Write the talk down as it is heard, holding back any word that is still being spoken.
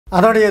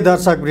आदरणीय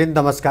दर्शकवृन्द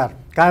नमस्कार।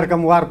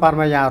 कार्यक्रम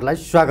वारपारमा यहाँहरूलाई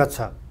स्वागत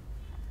छ।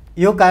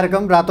 यो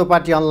कार्यक्रम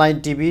रातोपाटी अनलाइन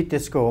टिभी,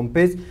 त्यसको होम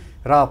पेज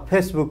र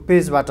फेसबुक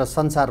पेजबाट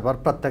संसारभर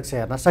प्रत्यक्ष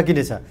हेर्न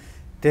सकिनेछ।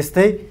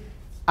 त्यस्तै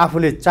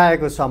आफूले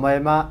चाहेको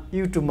समयमा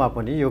युट्युबमा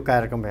पनि यो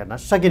कार्यक्रम हेर्न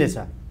सकिनेछ।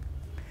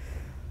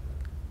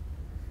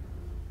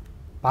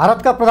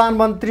 भारतका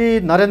प्रधानमन्त्री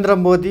नरेन्द्र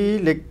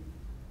मोदीले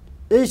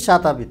यही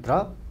साताभित्र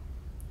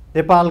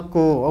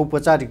नेपालको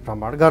औपचारिक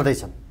भ्रमण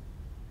गर्दैछन्।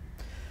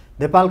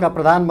 नेपालका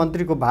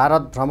प्रधानमन्त्रीको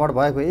भारत भ्रमण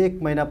भएको 1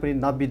 महिना पनि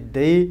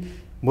नबित्दै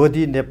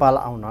मोदी नेपाल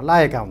आउन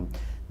लागेका हुन्।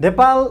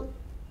 नेपाल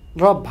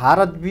र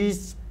भारतबीच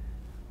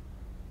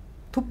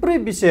थुप्रै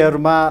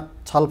विषयहरूमा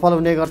छलफल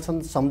हुने गर्छन्,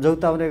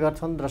 सम्झौता हुने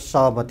गर्छन् र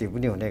सहमति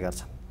पनि हुने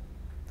गर्छन्।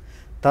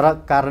 तर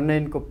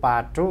कार्यान्वयनको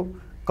पाटो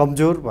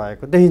कमजोर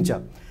भएको देखिन्छ।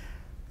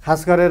 खास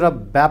गरेर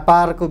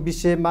व्यापारको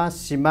विषयमा,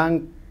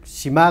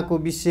 सीमाको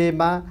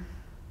विषयमा,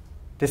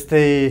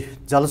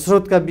 त्यस्तै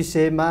जलस्रोतका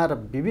विषयमा र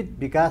विविध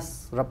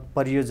विकास र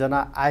परियोजना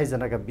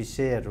आयोजनाका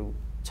विषयहरू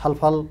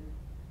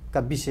छलफलका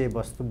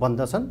विषयवस्तु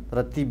बन्दछन्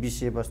र ती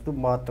विषयवस्तु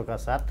महत्त्वका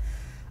साथ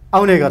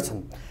आउने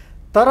गर्छन्।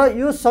 तर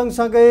यो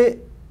सँगसँगै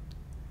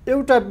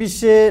एउटा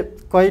विषय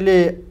कहिले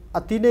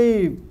अति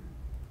नै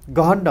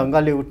गहन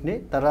ढङ्गले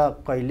उठ्ने, तर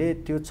कहिले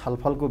त्यो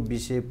छलफलको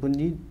विषय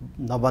पनि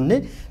नबन्ने,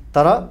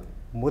 तर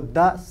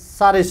मुद्दा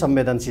साह्रै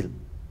संवेदनशील,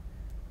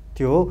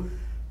 त्यो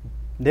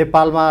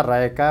नेपालमा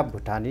रहेका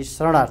भुटानी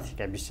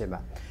शरणार्थीका विषयमा।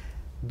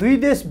 दुई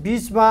देश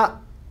बीचमा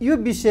यो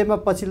विषयमा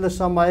पछिल्लो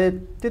समय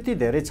त्यति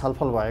धेरै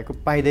छलफल भएको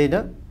पाइँदैन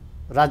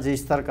राज्य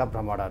स्तरका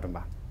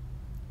भ्रमणहरूमा।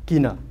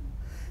 किन?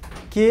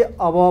 के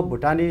अब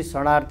भुटानी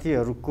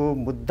शरणार्थीहरूको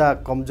मुद्दा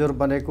कमजोर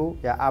बनेको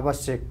या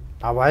आवश्यक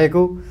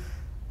नभएको,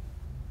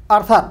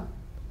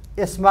 अर्थात्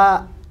यसमा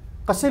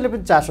कसैले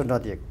पनि चासो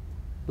नदिएको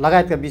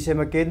लगायतका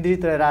विषयमा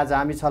केन्द्रित रहेर आज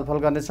हामी छलफल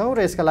गर्नेछौँ। र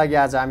यसका लागि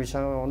आज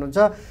हामीसँग हुनुहुन्छ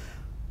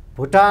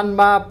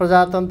भुटानमा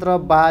प्रजातन्त्र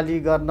बहाली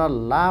गर्न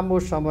लामो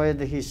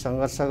समयदेखि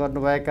सङ्घर्ष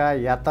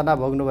गर्नुभएका, यातना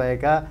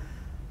भोग्नुभएका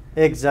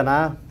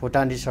एकजना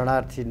भुटानी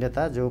शरणार्थी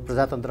नेता, जो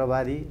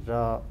प्रजातन्त्रवादी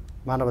र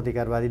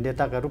मानवाधिकारवादी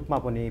नेताका रूपमा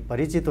पनि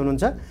परिचित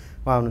हुनुहुन्छ।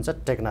 उहाँ हुनुहुन्छ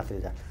टेकनाथ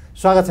rijal।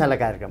 स्वागत छ यहाँलाई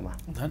कार्यक्रममा।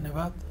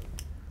 धन्यवाद।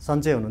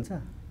 सन्चै हुनुहुन्छ?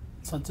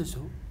 सन्चै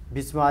छु।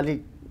 बिचमा अलिक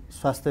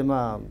स्वास्थ्यमा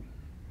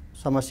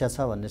समस्या छ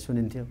भन्ने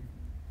सुनिन्थ्यो।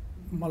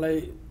 मलाई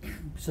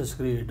विशेष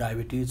गरी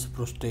डायबिटिज,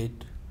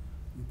 प्रोस्टेट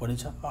पनि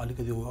छ,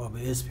 अलिकति अब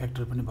एज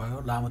फ्याक्टर पनि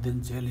भयो, लामो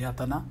दिन जेल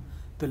यातना,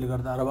 त्यसले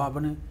गर्दा अरबा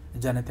पनि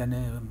जाने त्याने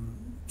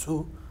छु।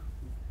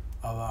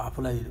 अब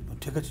आफूलाई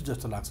ठिकै छु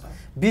जस्तो लाग्छ।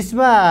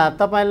 बिचमा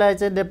तपाईँलाई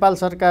चाहिँ नेपाल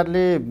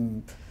सरकारले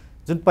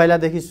जुन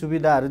पहिलादेखि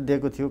सुविधाहरू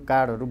दिएको थियो,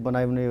 कार्डहरू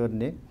बनाउने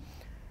गर्ने,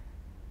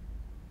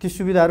 ती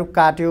सुविधाहरू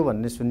काट्यो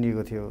भन्ने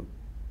सुनिएको थियो।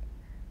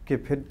 के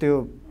फेरि त्यो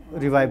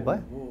रिभाइभ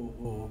भयो?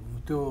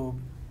 त्यो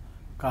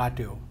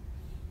काट्यो।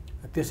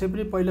 त्यसै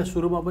पनि पहिला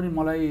सुरुमा पनि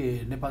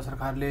मलाई नेपाल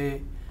सरकारले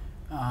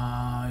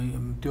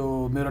त्यो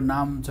मेरो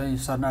नाम चाहिँ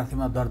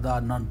शरणार्थीमा दर्ता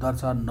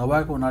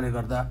नभएको हुनाले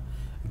गर्दा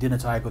दिन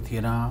चाहेको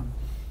थिएन।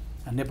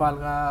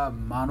 नेपालका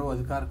मानव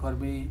अधिकार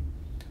कर्मी,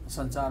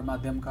 सञ्चार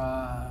माध्यमका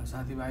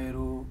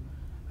साथीभाइहरू,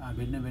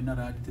 भिन्न भिन्न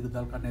राजनीतिक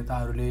दलका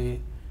नेताहरूले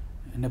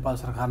नेपाल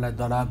सरकारलाई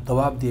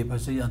दबाब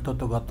दिएपछि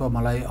अन्ततोगत्व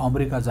मलाई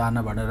अमेरिका जान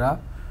भनेर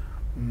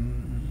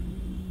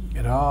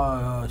र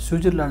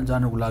स्विजरल्यान्ड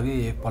जानुको लागि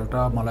एकपल्ट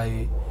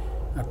मलाई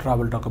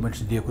ट्राभल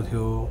डकुमेन्ट्स दिएको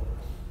थियो।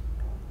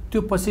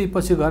 त्यो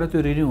पछि गएर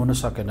त्यो रिन्यू हुन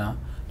सकेन।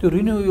 त्यो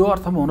रिन्यू यो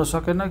अर्थमा हुन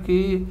सकेन कि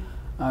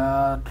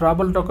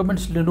ट्राभल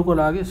डकुमेन्ट्स लिनुको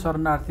लागि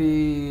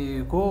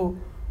शरणार्थीको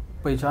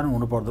पहिचान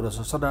हुनुपर्दो रहेछ,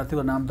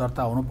 शरणार्थीको नाम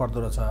दर्ता हुनुपर्दो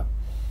रहेछ।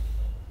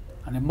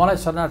 अनि मलाई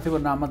शरणार्थीको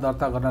नाममा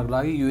दर्ता गर्नको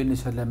लागि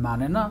युएनएचसीआरले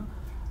मानेन,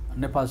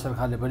 नेपाल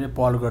सरकारले पनि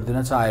पहल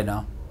गरिदिन चाहेन।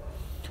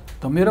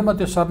 त मेरोमा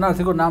त्यो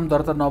शरणार्थीको नाम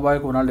दर्ता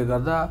नभएको हुनाले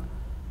गर्दा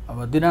अब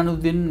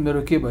दिनानुदिन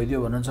मेरो के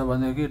भइदियो भन्नुहुन्छ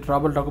भनेदेखि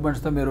ट्राभल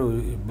डकुमेन्ट्स त मेरो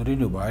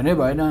रिन्यू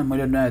भएन,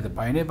 मैले नयाँ त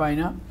पाइनँ।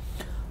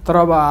 तर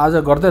अब आज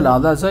गर्दै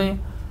लाँदा चाहिँ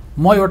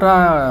म एउटा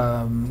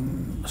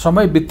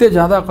समय बित्दै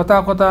जाँदा कता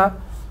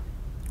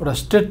एउटा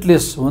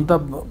स्टेटलेस हुन त,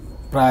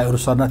 प्रायःहरू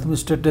शरणार्थी पनि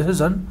स्टेटलेसै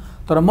छन्,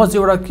 तर म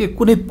चाहिँ एउटा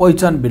कुनै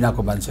पहिचान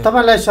बिनाको मान्छे।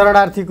 तपाईँलाई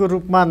शरणार्थीको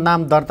रूपमा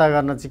नाम दर्ता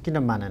गर्न चाहिँ किन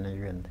मानेन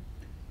युएनले?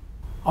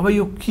 अब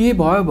यो के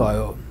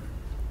भयो,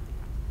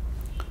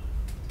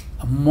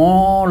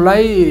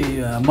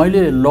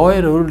 मैले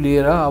लयरहरू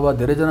लिएर, अब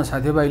धेरैजना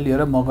साथीभाइ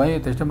लिएर म गएँ।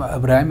 त्यसमा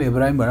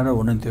इब्राहिम भनेर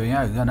हुनुहुन्थ्यो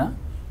यहाँ एकजना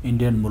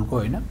इन्डियन मुलको,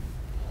 होइन?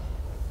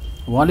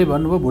 उहाँले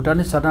भन्नुभयो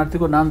भुटानी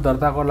शरणार्थीको नाम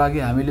दर्ताको लागि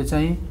हामीले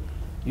चाहिँ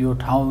यो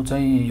ठाउँ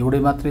चाहिँ एउटै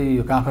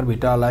मात्रै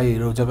काँकरभिट्टालाई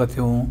रोजेका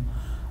थियौँ,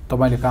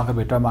 तपाईँले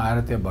काँकरभिट्टामा आएर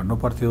त्यहाँ भन्नु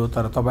पर्थ्यो,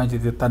 तर तपाईँ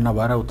चाहिँ त्यता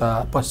नभएर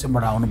उता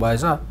पश्चिमबाट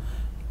आउनुभएछ,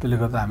 त्यसले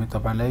गर्दा हामी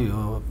तपाईँलाई यो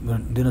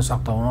दिन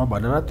सक्दैनौँ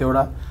भनेर त्यो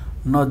एउटा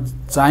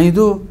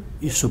नचाहिँदो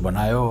इस्यु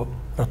बनायो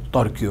र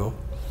तर्कियो।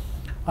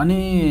 अनि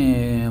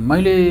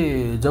मैले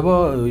जब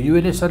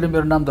युएनएचसीआरले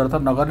मेरो नाम दर्ता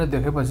नगर्ने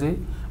देखेपछि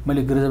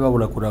मैले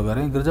गिरिजाबाबुलाई कुरा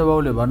गरेँ।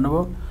 गिरिजाबाबुले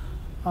भन्नुभयो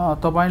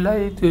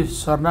तपाईँलाई त्यो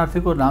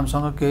शरणार्थीको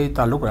नामसँग केही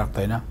ताल्लुक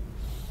राख्दैन,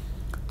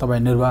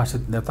 तपाईँ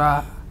निर्वासित नेता,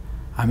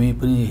 हामी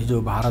पनि हिजो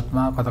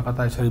भारतमा कता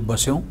कता यसरी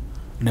बस्यौँ,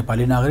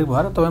 नेपाली नागरिक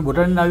भएर तपाईँ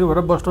भुटानी नागरिक भएर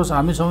बस्नुहोस्,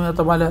 हामीसँग यहाँ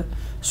तपाईँलाई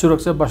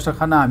सुरक्षा बस्न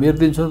खाना हामीहरू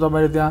दिन्छौँ,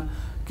 तपाईँले त्यहाँ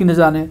किन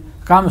जाने,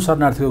 काम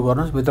शरणार्थीको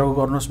गर्नुहोस्, भित्रको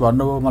गर्नुहोस्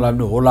भन्नुभयो। मलाई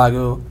पनि हो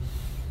लाग्यो।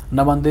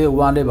 नभन्दै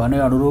उहाँले भने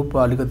अनुरूप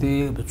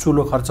अलिकति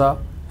चुलो खर्च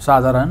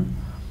साधारण,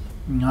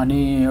 अनि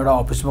एउटा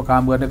अफिसमा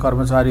काम गर्ने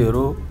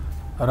कर्मचारीहरू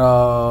र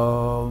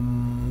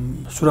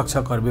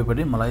सुरक्षाकर्मी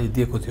पनि मलाई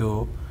दिएको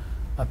थियो।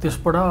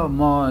 त्यसबाट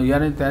म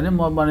यहाँ त्यहाँ नै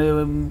म भने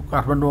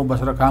काठमाडौँमा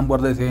बसेर काम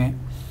गर्दै थिएँ।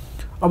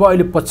 अब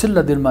अहिले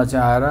पछिल्ला दिनमा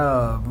चाहिँ आएर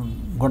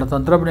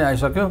गणतन्त्र पनि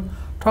आइसक्यो,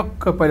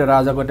 ठक्क पहिला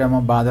राजाको टाइममा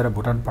बाँधेर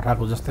भुटान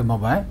पठाएको जस्तै म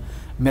भएँ।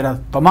 मेरा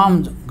तमाम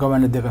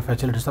गभर्मेन्टले दिएका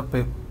फेसिलिटी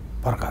सबै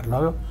फर्काएर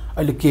लग्यो।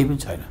 अहिले केही पनि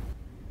छैन।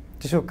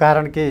 त्यसको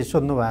कारण के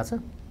सोध्नु भएको छ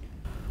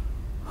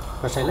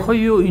कसैले? खै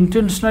यो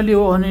इन्टेन्सनली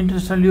हो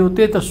अनइन्टेन्सनली हो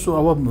त्यही त।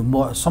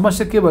 अब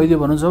समस्या के भइदियो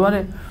भन्नुहुन्छ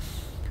भने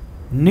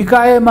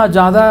निकायमा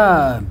जाँदा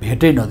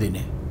भेटै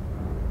नदिने,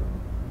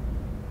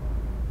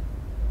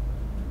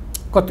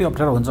 कति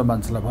अप्ठ्यारो हुन्छ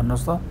मान्छेलाई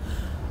भन्नुहोस् त।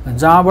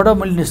 जहाँबाट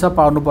मैले निशा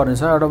पाउनुपर्ने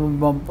छ,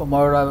 म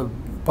एउटा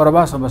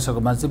प्रवासमा बसेको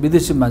मान्छे,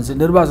 विदेशी मान्छे,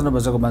 निर्वाचनमा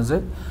बसेको मान्छे,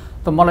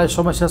 त मलाई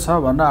समस्या छ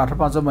भनेर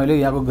 8-5 मैले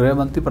यहाँको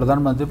गृहमन्त्री,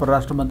 प्रधानमन्त्री,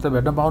 परराष्ट्र मन्त्री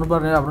भेट्न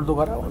पाउनुपर्ने आफ्नो दुःख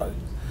आउनु लाग्यो।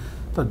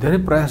 त धेरै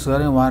प्रयास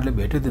गरेँ, उहाँहरूले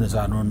भेटिदिन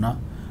चाहनुहुन्न।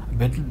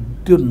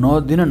 त्यो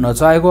दिन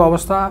नचाहेको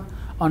अवस्था,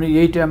 अनि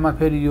यही टाइममा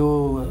फेरि यो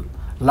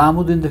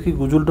लामो दिनदेखि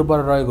गुजुल्टो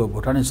परेर रहेको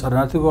भुटानी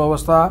शरणार्थीको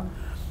अवस्था,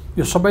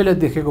 यो सबैले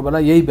देखेको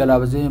बेला, यही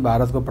बेला चाहिँ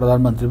भारतको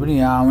प्रधानमन्त्री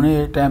पनि यहाँ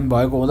आउने टाइम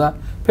भएको हुँदा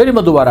फेरि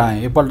म दुबारा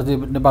आएँ। एकपल्ट चाहिँ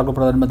नेपालको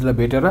प्रधानमन्त्रीलाई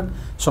भेटेर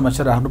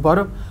समस्या राख्नु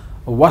पर्यो।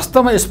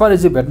 वास्तवमा यसपालि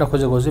चाहिँ भेट्न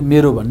खोजेको चाहिँ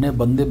मेरो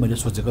भन्दै मैले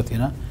सोचेको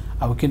थिइनँ।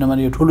 अब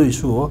किनभने यो ठुलो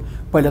इस्यु हो,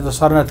 पहिला त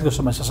शरणार्थीको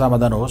समस्या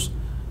समाधान होस्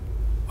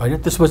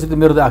होइन, त्यसपछि त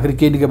मेरो त आखिर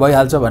केही न केही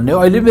भइहाल्छ भन्ने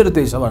अहिले मेरो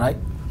त्यही छ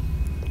भनाइ।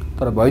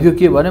 तर भइदियो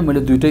के भने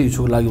मैले दुइटै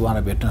इस्युको लागि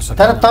उहाँलाई भेट्न सकेँ।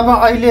 तर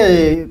तपाईँ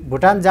अहिले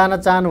भुटान जान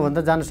चाहनु भने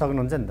त जान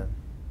सक्नुहुन्छ नि त?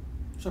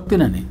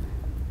 सक्दिनँ नि।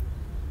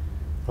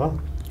 हो,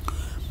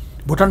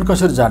 भुटान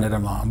कसरी जाने र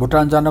म?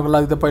 भुटान जानको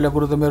लागि त पहिला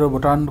कुरो त मेरो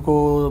भुटानको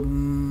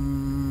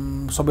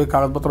सबै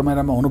कागजपत्र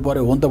मेरामा हुनु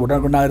पर्यो। हो नि त,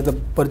 भुटानको नागरिक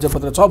परिचय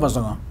पत्र छ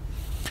मसँग।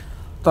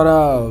 तर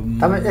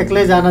तपाईँ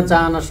एक्लै जान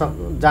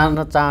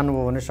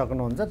चाहनुभयो भने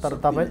सक्नुहुन्छ,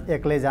 तर तपाईँ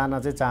एक्लै जान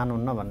चाहिँ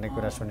चाहनुहुन्न भन्ने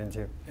कुरा सुनिन्छ।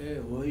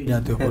 होइन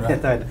त्यो कुरा।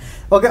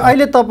 ओके,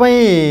 अहिले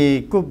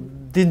तपाईँको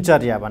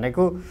दिनचर्या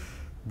भनेको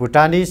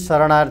भुटानी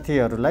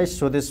शरणार्थीहरूलाई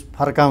स्वदेश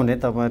फर्काउने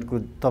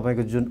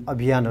तपाईँको जुन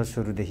अभियान हो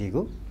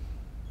सुरुदेखिको,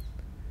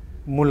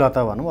 मूलत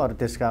भनौँ, अरू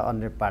त्यसका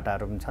अन्य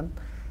पाटाहरू पनि छन्,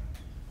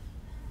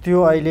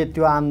 त्यो अहिले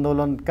त्यो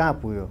आन्दोलन कहाँ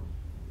पुग्यो?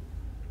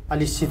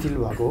 अलिक शिथिल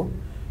भएको हो?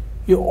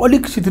 यो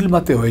अलिक शिथिल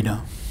मात्रै होइन,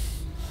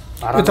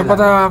 यो त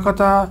कता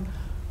कता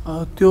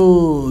त्यो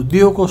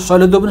दियोको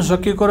सलेदो पनि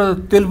सकिएको र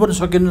तेल पनि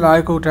सकिन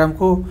लागेको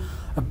टाइमको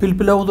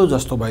पिलपिलाउँदो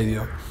जस्तो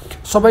भइदियो।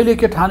 सबैले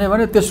के ठाने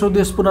भने तेस्रो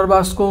देश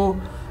पुनर्वासको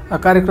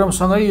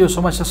कार्यक्रमसँगै यो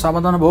समस्या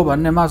समाधान भयो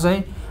भन्नेमा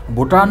चाहिँ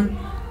भुटान,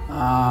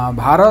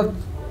 भारत,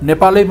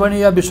 नेपालै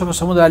पनि या विश्वको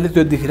समुदायले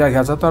त्यो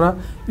देखिराखेको छ। तर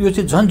यो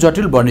चाहिँ झन्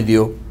जटिल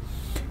बनिदियो,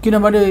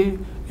 किनभने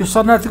यो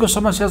शरणार्थीको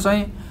समस्या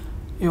चाहिँ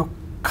यो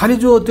खालि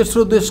जो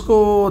तेस्रो देश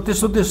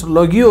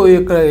लगियो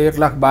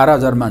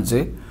 1,12,000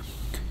 मान्छे,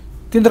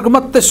 तिनीहरूको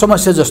मात्रै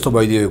समस्या जस्तो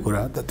भइदियो यो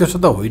कुरा। त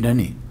त्यसो त होइन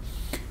नि,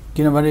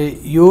 किनभने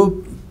यो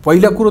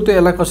पहिला कुरो त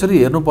यसलाई कसरी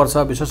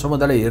हेर्नुपर्छ, विश्व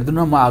समुदायले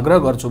हेरिदिनु म आग्रह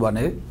गर्छु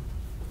भने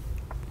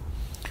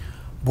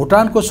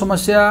भुटानको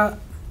समस्या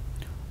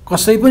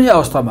कसै पनि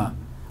अवस्थामा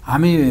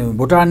हामी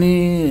भुटानी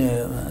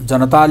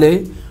जनताले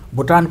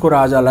भुटानको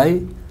राजालाई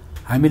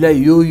हामीलाई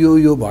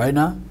यो भएन,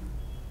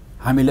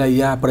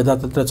 हामीलाई या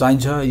प्रजातन्त्र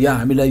चाहिन्छ या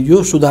हामीलाई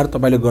यो सुधार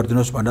तपाईँले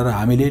गरिदिनुहोस् भनेर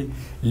हामीले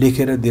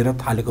लेखेर दिएर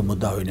थालेको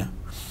मुद्दा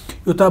होइन।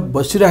 यो त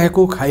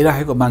बसिरहेको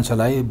खाइरहेको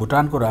मान्छेलाई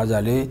भुटानको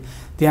राजाले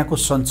त्यहाँको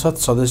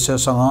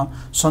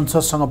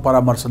संसदसँग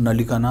परामर्श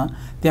नलिकन,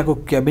 त्यहाँको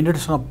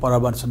क्याबिनेटसँग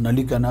परामर्श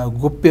नलिकन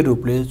गोप्य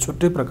रूपले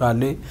छुट्टै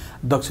प्रकारले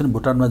दक्षिण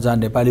भुटानमा जहाँ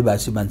नेपाली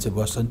भाषी मान्छे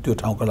बस्छन् त्यो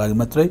ठाउँको लागि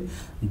मात्रै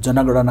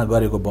जनगणना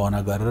गरेको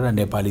बहाना गरेर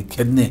नेपाली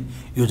खेद्ने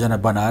योजना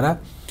बनाएर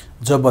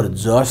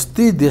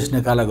जबरजस्ती देश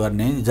निकाला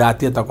गर्ने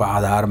जातीयताको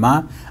आधारमा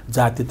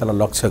जातीयतालाई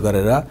लक्ष्य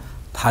गरेर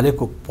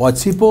थालेको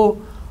पछि पो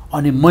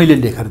अनि मैले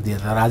लेखेर दिएँ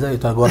त राजा यो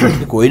त गर्न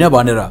ठिक होइन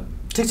भनेर।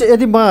 ठिक छ,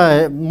 यदि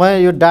म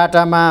यो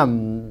डाटामा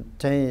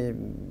चाहिँ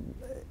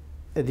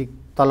यदि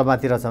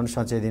तलमातिर छ भने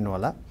सच्याइदिनु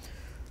होला।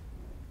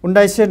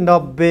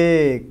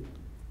 1990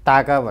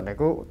 टाका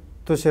भनेको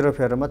त्यो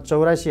सेरोफेरोमा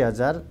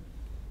 84,000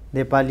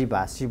 नेपाली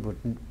भाषी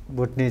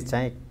भुट्ने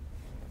चाहिँ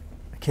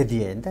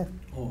खेदिए होइन त,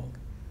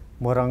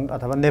 मोरङ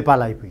अथवा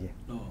नेपाल आइपुगे।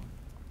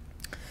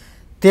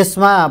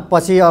 त्यसमा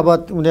पछि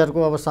अब उनीहरूको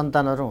अब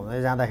सन्तानहरू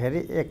हुँदै जाँदाखेरि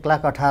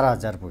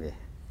 1,18,000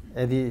 पुगे।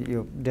 यदि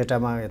यो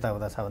डेटामा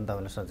यताउता छ भने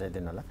तपाईँले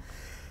सच्याइदिनु होला।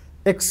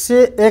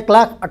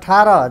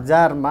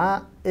 1,18,000मा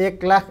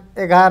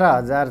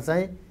 1,11,000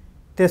 चाहिँ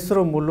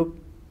तेस्रो मुलुक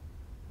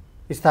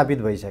स्थापित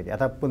भइसके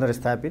अथवा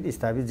पुनर्स्थापित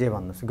स्थापित जे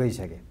भन्नुहोस्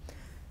गइसके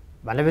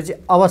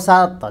भनेपछि अब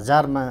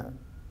 7,000मा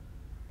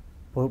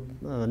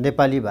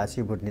नेपाली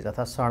भाषी भुटनिज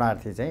अथवा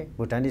शरणार्थी चाहिँ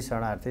भुटानी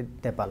शरणार्थी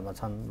नेपालमा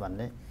छन्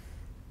भन्ने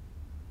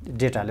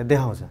डेटाले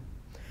देखाउँछ।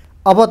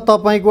 अब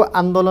तपाईँको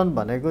आन्दोलन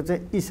भनेको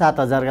चाहिँ यी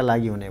 7,000 का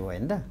लागि हुने भयो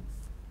नि त।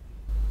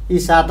 यी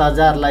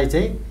 7,000लाई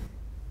चाहिँ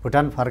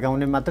भुटान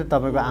फर्काउने मात्रै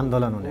तपाईँको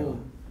आन्दोलन हुने हो।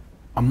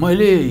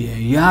 मैले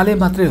यहाँले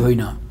मात्रै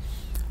होइन,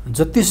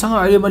 जतिसँग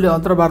अहिले मैले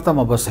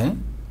अन्तर्वार्तामा बसेँ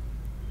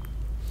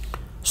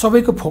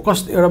सबैको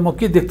फोकस एउटा म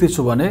के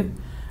देख्दैछु भने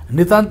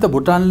नितान्त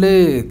भुटानले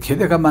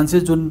खेदेका मान्छे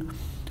जुन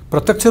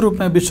प्रत्यक्ष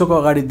रूपमा विश्वको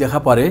अगाडि देखा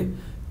परे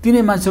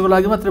तिनै मान्छेको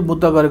लागि मात्रै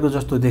मुद्दा गरेको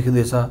जस्तो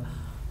देखिँदैछ।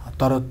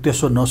 तर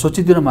त्यसो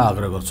नसोचिदिन म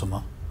आग्रह गर्छु।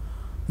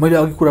 मैले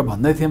अघि कुरा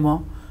भन्दै थिएँ,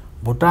 म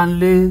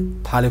भुटानले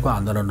थालेको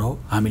आन्दोलन हो,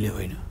 हामीले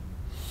होइन।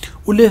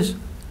 उसले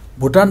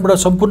भुटानबाट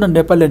सम्पूर्ण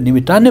नेपालले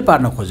निमित्तान्नै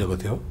पार्न खोजेको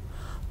थियो,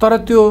 तर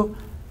त्यो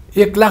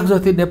 1 लाख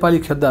जति नेपाली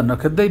खेद्दा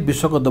नखेद्दै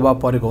विश्वको दबाब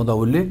परेको हुँदा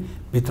उसले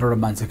भित्रबाट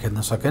मान्छे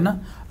खेद्न सकेन।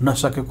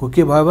 नसकेको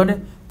के भयो भने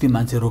ती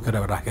मान्छे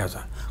रोकेर राखेको छ।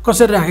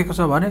 कसरी राखेको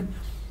छ भने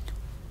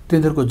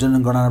तिनीहरूको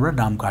जनगणनाबाट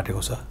नाम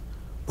काटेको छ।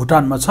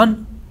 भुटानमा छन्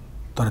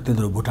तर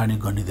तिनीहरू भुटानी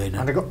गनिँदैन,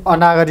 भनेको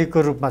अनागरिकको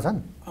रूपमा छन्।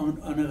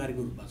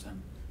 अनागरिकको रूपमा छन्।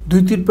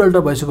 2-3 पल्ट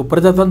भइसक्यो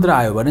प्रजातन्त्र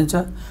आयो भनिन्छ।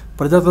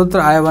 प्रजातन्त्र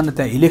आयो भने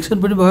त्यहाँ इलेक्सन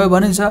पनि भयो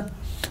भनिन्छ,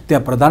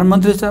 त्यहाँ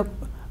प्रधानमन्त्री छ,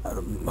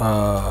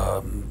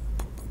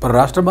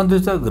 परराष्ट्र मन्त्री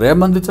छ,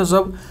 गृहमन्त्री छ,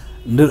 सब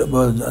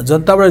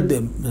जनताबाट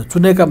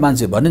चुनेका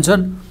मान्छे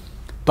भनिन्छन्।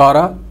 तर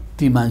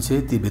ती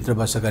मान्छे, ती भित्र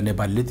बसेका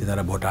नेपालीले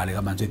तिनीहरूलाई भोट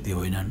हालेका मान्छे ती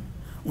होइनन्।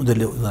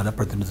 उनीहरूलाई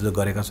प्रतिनिधित्व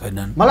गरेका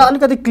छैनन्। मलाई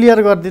अलिकति क्लियर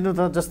गरिदिनु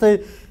त। जस्तै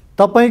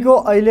तपाईँको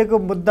अहिलेको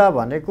मुद्दा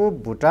भनेको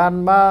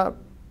भुटानमा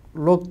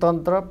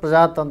लोकतन्त्र,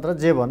 प्रजातन्त्र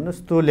जे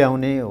भन्नुहोस् त्यो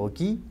ल्याउने हो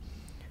कि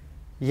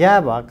या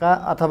भएका,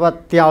 अथवा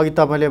त्यहाँ अघि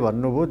तपाईँले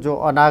भन्नुभयो जो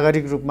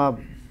अनागरिक रूपमा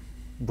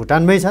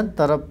भुटानमै छन्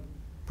तर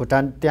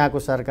भुटान त्यहाँको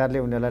सरकारले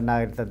उनीहरूलाई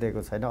नागरिकता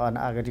दिएको छैन,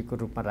 अनागरिकको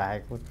रूपमा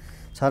राखेको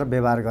छ र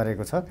व्यवहार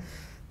गरेको छ,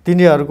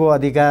 तिनीहरूको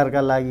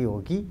अधिकारका लागि हो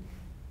कि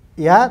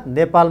या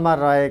नेपालमा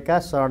रहेका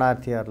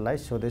शरणार्थीहरूलाई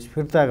स्वदेश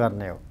फिर्ता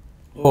गर्ने हो?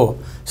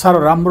 साह्रो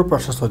राम्रो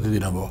प्रश्न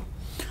सोधिदिनु भयो।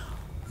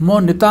 म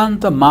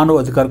नितान्त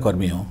मानव अधिकार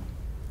कर्मी हुँ।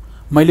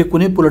 मैले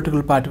कुनै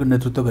पोलिटिकल पार्टीको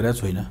नेतृत्व गरेको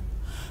छुइनँ।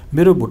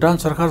 मेरो भुटान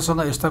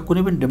सरकारसँग यस्ता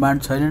कुनै पनि डिमान्ड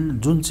छैनन्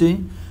जुन चाहिँ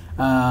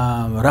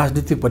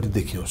राजनीतिकपट्टि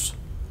देखियोस्।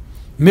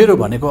 मेरो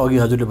भनेको अघि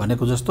हजुरले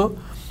भनेको जस्तो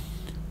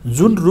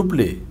जुन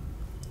रूपले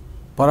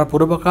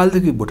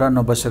पूर्वकालदेखि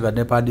भुटानमा बसेका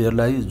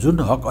नेपालीहरूलाई जुन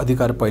हक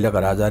अधिकार पहिलाका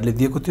राजाहरूले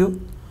दिएको थियो,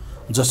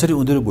 जसरी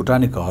उनीहरू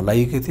भुटानी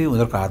कहलाएकै थिए,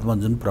 उनीहरूको हातमा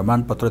जुन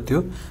प्रमाणपत्र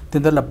थियो,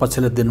 तिनीहरूलाई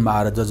पछिल्लो दिनमा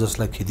आएर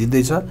जसलाई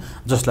खिचिँदैछ,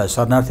 जसलाई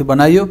शरणार्थी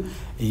बनाइयो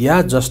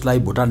या जसलाई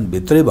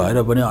भुटानभित्रै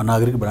भएर पनि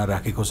अनागरिक बनाएर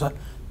राखेको छ,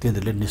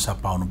 तिनीहरूले निसाब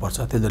पाउनुपर्छ,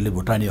 तिनीहरूले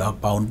भुटानी हक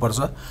पाउनुपर्छ,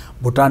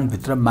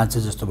 भुटानभित्र मान्छे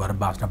जस्तो भएर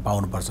बाँच्न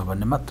पाउनुपर्छ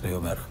भन्ने मात्रै हो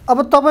मेरो। अब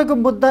तपाईँको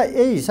मुद्दा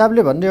यही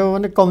हिसाबले भन्ने हो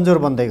भने कमजोर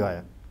बन्दै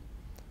गयो।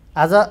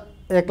 आज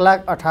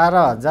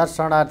 1,18,000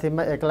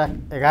 शरणार्थीमा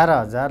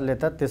 1,11,000ले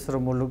त तेस्रो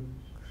मुलुक,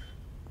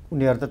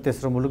 उनीहरू त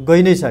तेस्रो मुलुक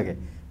गइ नै सके।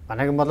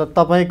 भनेको मतलब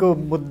तपाईँको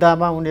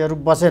मुद्दामा उनीहरू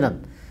बसेनन्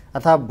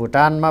अथवा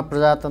भुटानमा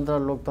प्रजातन्त्र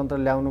लोकतन्त्र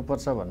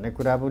ल्याउनुपर्छ भन्ने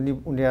कुरा पनि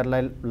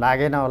उनीहरूलाई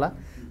लागेन होला,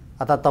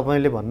 अथवा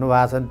तपाईँले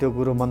भन्नुभएको छ त्यो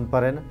कुरो मन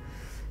परेन।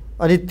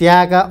 अनि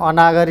त्यहाँका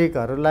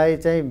अनागरिकहरूलाई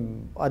चाहिँ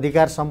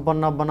अधिकार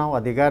सम्पन्न बनाऊ,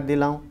 अधिकार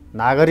दिलाऊ,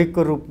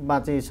 नागरिकको रूपमा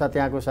चाहिँ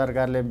त्यहाँको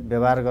सरकारले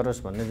व्यवहार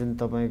गरोस् भन्ने जुन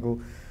तपाईँको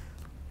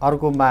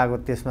अर्को माग हो,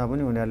 त्यसमा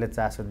पनि उनीहरूले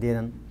चासो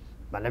दिएनन्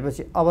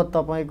भनेपछि अब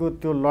तपाईँको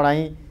त्यो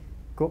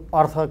लडाइँको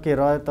अर्थ के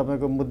रह्यो?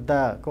 तपाईँको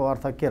मुद्दाको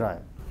अर्थ के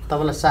रह्यो?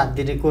 तपाईँलाई साथ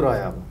दिने को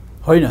रह्यो? अब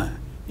होइन,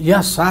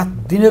 यहाँ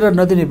साथ दिने र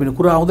नदिने पनि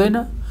कुरा आउँदैन।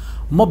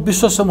 म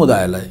विश्व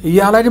समुदायलाई,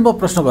 यहाँलाई नै म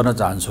प्रश्न गर्न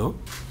चाहन्छु,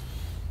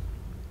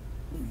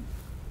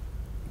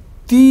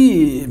 ती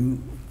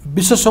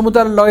विश्व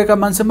समुदायले लगेका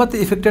मान्छे मात्रै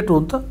इफेक्टेड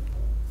हुन् त?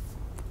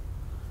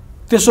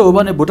 त्यसो हो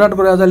भने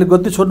भुटानको राजाले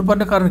गद्दी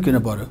छोड्नुपर्ने कारण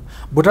किन पर्यो?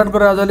 भुटानको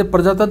राजाले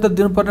प्रजातन्त्र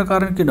दिनुपर्ने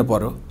कारण किन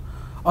पर्यो?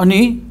 अनि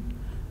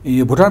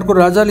यो भुटानको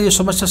राजाले यो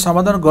समस्या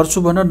समाधान गर्छु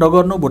भनेर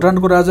नगर्नु,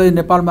 भुटानको राजा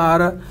नेपालमा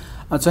आएर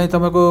चाहिँ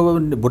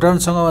तपाईँको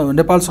भुटानसँग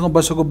नेपालसँग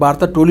बसेको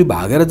वार्ता टोली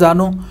भागेर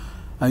जानु,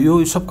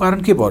 यो सब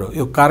कारण के पर्यो?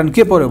 यो कारण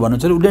के पर्यो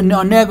भन्नुहुन्छ भने उसले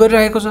अन्याय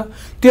गरिरहेको छ।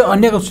 त्यो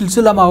अन्यायको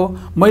सिलसिलामा हो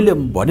मैले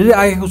भनिरहेको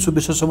आएको छु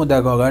विश्व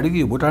समुदायको अगाडि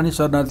कि भुटानी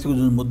शरणार्थीको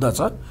जुन मुद्दा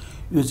छ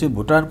यो चाहिँ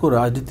भुटानको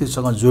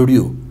राजनीतिसँग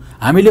जोडियो।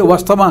 हामीले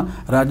वास्तवमा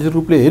राजनीतिक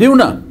रूपले हेऱ्यौँ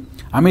न,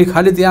 हामी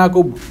खालि त्यहाँको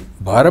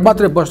भएर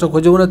मात्रै बस्न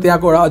खोज्यौँ न,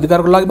 त्यहाँको एउटा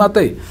अधिकारको लागि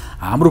मात्रै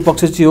हाम्रो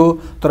पक्ष चाहिँ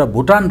हो। तर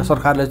भुटान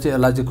सरकारले चाहिँ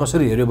यसलाई चाहिँ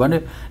कसरी हेऱ्यो भने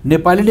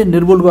नेपालीले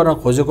निर्मूल गर्न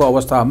खोजेको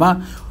अवस्थामा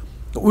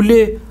उसले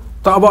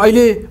त अब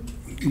अहिले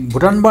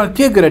भुटानमा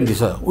के ग्यारेन्टी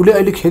छ? उसले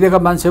अहिले खेदेका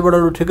मान्छेबाट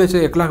ठिकै छ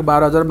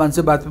 1,12,000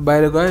 मान्छे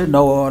बाहिर गए,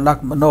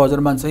 9,000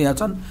 मान्छे यहाँ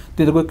छन्,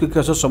 तिनीहरूको के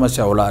कसो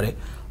समस्या होला अरे?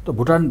 त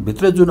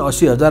भुटानभित्र जुन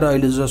 80,000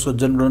 अहिले जसो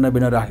जनगणना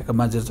बिना राखेका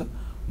मान्छे छ,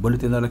 भोलि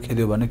तिनीहरूलाई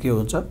खेद्यो भने के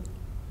हुन्छ?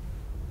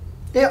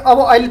 अब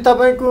अहिले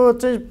तपाईँको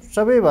चाहिँ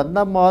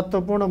सबैभन्दा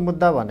महत्त्वपूर्ण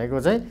मुद्दा भनेको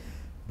चाहिँ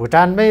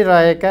भुटानमै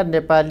रहेका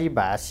नेपाली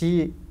भाषी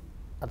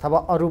अथवा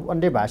अरू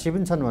अन्य भाषी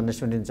पनि छन् भन्ने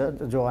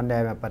सुनिन्छ जो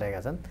अन्यायमा परेका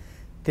छन्,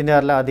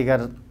 तिनीहरूलाई अधिकार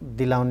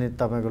दिलाउने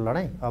तपाईँको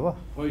लडाइँ? अब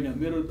होइन,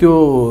 मेरो त्यो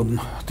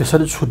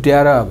त्यसरी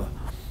छुट्याएर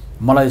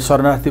मलाई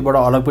शरणार्थीबाट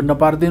अलग पनि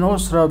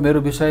नपारिदिनुहोस् र मेरो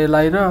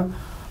विषयलाई र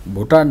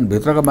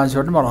भुटानभित्रका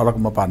मान्छेबाट मलाई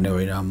अलगमा पार्ने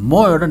होइन। म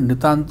एउटा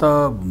नितान्त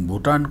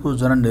भुटानको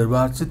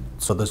जननिर्वाचित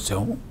सदस्य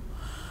हुँ।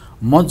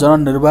 म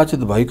जननिर्वाचित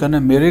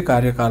भइकन मेरै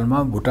कार्यकालमा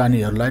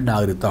भुटानीहरूलाई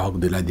नागरिकता हक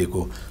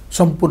दिलाइदिएको,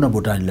 सम्पूर्ण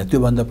भुटानीलाई।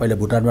 त्योभन्दा पहिला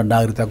भुटानमा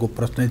नागरिकताको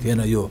प्रश्नै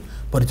थिएन। यो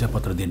परिचय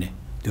पत्र दिने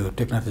त्यो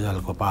टेकनाथ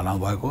रिजालको पालामा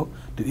भएको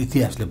त्यो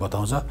इतिहासले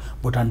बताउँछ,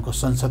 भुटानको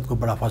संसदको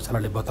बडा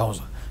फैसलाले बताउँछ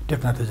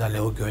टेकनाथ रिजालले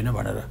हो कि होइन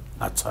भनेर।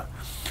 अच्छा,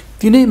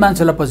 तिनै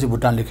मान्छेलाई पछि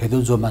भुटानले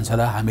खेद्यो जो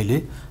मान्छेलाई हामीले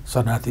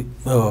शरणार्थी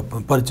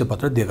परिचय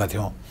पत्र दिएका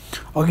थियौँ।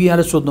 अघि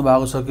यहाँले सोध्नु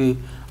भएको छ कि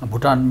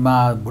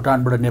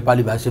भुटानबाट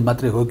नेपाली भाषी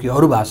मात्रै हो कि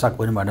अरू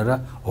भाषाको पनि भनेर।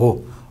 हो,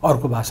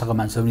 अर्को भाषाका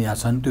मान्छे पनि यहाँ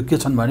छन्। त्यो के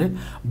छन् भने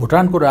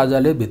भुटानको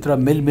राजाले भित्र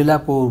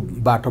मेलमिलापको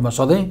बाटोमा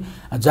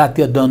सधैँ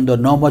जातीय द्वन्द्व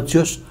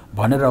नमचियोस्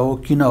भनेर हो,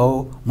 किन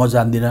हो म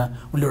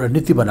जान्दिनँ, उनले एउटा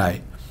नीति बनाए।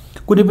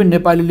 कुनै पनि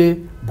नेपालीले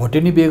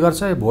भोटेनी बिहे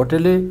गर्छ,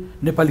 भोटेले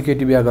नेपाली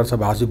केटी बिहे गर्छ,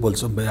 भाषी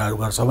बोल्छ, बिहेहरू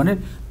गर्छ भने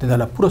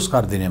तिनीहरूलाई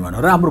पुरस्कार दिने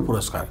भनौँ, राम्रो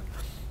पुरस्कार,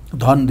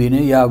 धन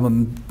दिने या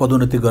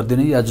पदोन्नति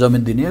गरिदिने या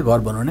जमिन दिने या घर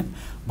बनाउने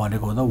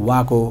भनेको हुँदा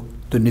उहाँको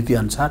त्यो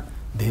नीतिअनुसार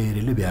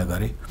धेरैले बिहे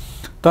गरे।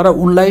 तर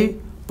उनलाई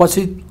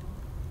पछि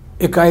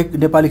एकाएक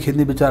नेपाली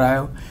खेद्ने विचार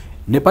आयो।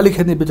 नेपाली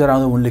खेद्ने विचार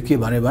आउँदा उनले के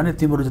भने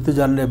तिम्रो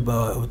जतिजनाले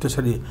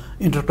त्यसरी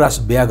इन्टरक्लास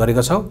बिहे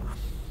गरेका छौ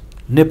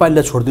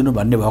नेपालीलाई छोडिदिनु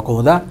भन्ने भएको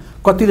हुँदा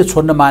कतिले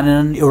छोड्न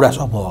मानेनन् एउटा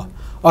समूह।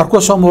 अर्को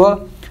समूह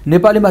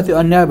नेपालीमाथि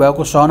अन्याय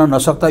भएको सहन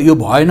नसक्दा यो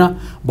भएन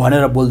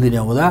भनेर बोलिदिने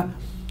हुँदा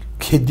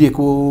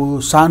खेदिएको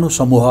सानो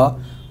समूह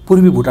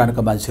पूर्वी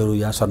भुटानका मान्छेहरू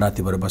यहाँ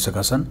शरणार्थी भएर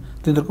बसेका छन्।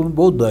 तिनीहरूको पनि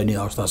बहुत दयनीय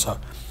अवस्था छ।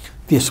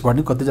 त्यसबाट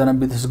नि कतिजना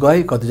विदेश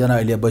गए, कतिजना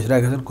अहिले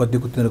बसिरहेका छन्,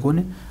 कतिको तिनीहरूको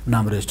पनि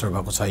नाम रेजिस्टर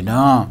भएको छैन।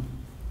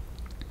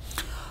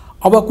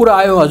 अब कुरा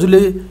आयो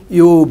हजुरले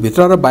यो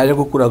भित्र र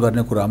बाहिरको कुरा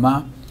गर्ने कुरामा,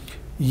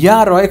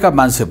 यहाँ रहेका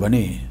मान्छे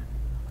पनि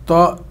त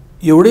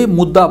एउटै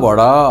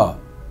मुद्दाबाट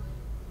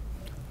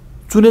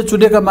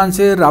चुनेका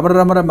मान्छे,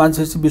 राम्रा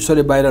मान्छे चाहिँ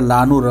विश्वले बाहिर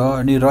लानु र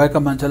अनि रहेका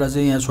मान्छेलाई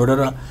चाहिँ यहाँ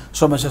छोडेर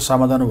समस्या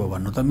समाधान भयो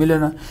भन्नु त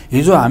मिलेन।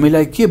 हिजो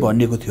हामीलाई के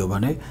भनिएको थियो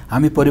भने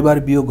हामी परिवार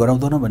वियोग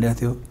गराउँदैनौँ भनेको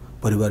थियो,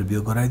 परिवार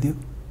वियोग गराइदियो।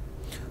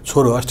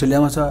 छोरो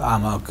अस्ट्रेलियामा छ,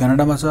 आमा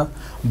क्यानाडामा छ,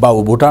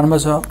 बाउ भुटानमा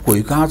छ,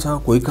 कोही कहाँ छ,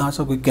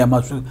 कोही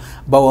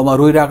क्याम्पमा बाउआमा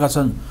रोइरहेका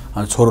छन्,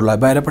 छोरोलाई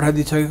बाहिर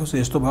पठाइदिइसकेको छ।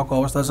 यस्तो भएको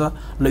अवस्था छ।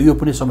 ल यो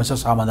पनि समस्या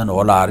समाधान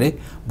होला अरे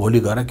भोलि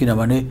गएर,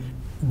 किनभने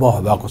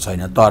भएको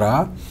छैन। तर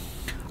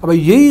अब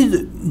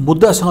यही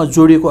मुद्दासँग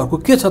जोडिएको अर्को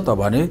के छ त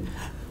भने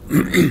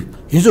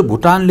हिजो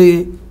भुटानले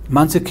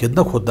मान्छे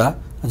खेद्न खोज्दा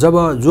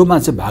जब जो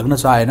मान्छे भाग्न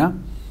चाहेन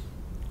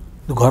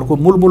घरको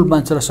मूल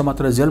मान्छेलाई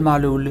समातेर जेलमा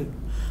हाल्यो उसले।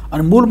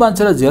 अनि मूल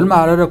मान्छेलाई जेलमा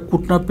हालेर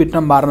कुट्न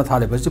पिट्न मार्न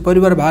थालेपछि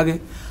परिवार भागे।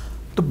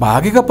 त्यो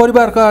भागेका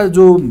परिवारका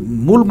जो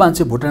मूल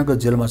मान्छे भुटानको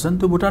जेलमा छन्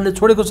त्यो भुटानले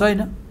छोडेको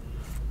छैन।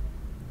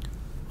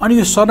 अनि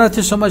यो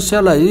शरणार्थी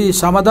समस्यालाई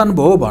समाधान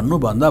भयो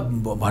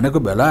भनेको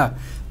बेला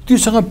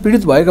त्योसँग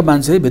पीडित भएका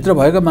मान्छे, भित्र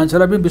भएका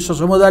मान्छेलाई पनि विश्व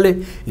समुदायले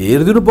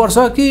हेरिदिनुपर्छ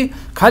कि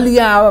खालि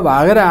यहाँ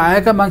भागेर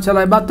आएका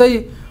मान्छेलाई मात्रै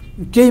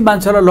केही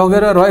मान्छेलाई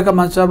लगेर रहेका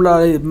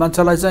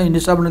मान्छेलाई चाहिँ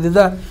निशाब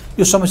नदिँदा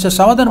यो समस्या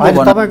समाधान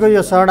भयो। तपाईँको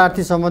यो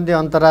शरणार्थी सम्बन्धी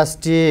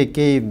अन्तर्राष्ट्रिय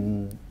केही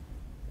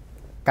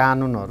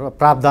कानुनहरू,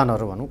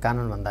 प्रावधानहरू भनौँ,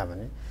 कानुन भन्दा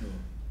भने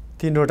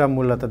तीनवटा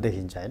मूल्य त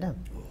देखिन्छ होइन।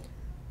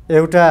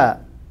 एउटा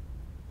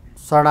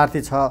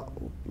शरणार्थी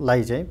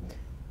छलाई चाहिँ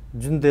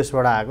जुन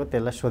देशबाट आएको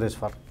त्यसलाई स्वदेश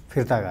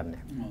फिर्ता गर्ने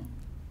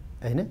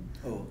होइन।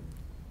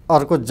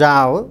 अर्को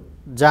जहाँ हो,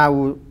 जहाँ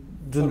ऊ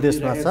जुन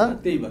देशमा छ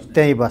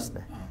त्यहीँ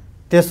बस्ने।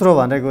 तेस्रो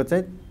भनेको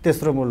चाहिँ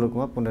तेस्रो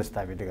मुलुकमा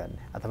पुनर्स्थापित गर्ने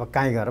अथवा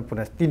कहीँ गएर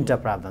तीनवटा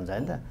प्रावधान छ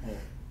नि त।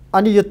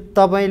 अनि यो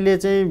तपाईँले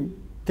चाहिँ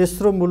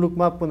तेस्रो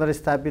मुलुकमा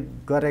पुनर्स्थापित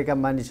गरेका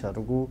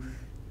मानिसहरूको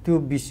त्यो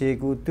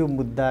विषयको, त्यो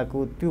मुद्दाको,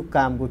 त्यो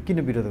कामको किन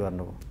विरोध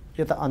गर्नुभयो?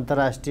 यो त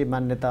अन्तर्राष्ट्रिय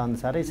मान्यता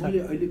अनुसारै छ।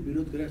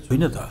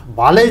 होइन त,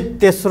 भलै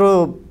तेस्रो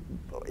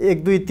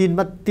 1, 2,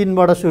 3मा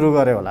 3बाट सुरु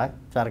गर्यो होला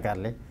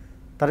सरकारले,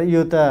 तर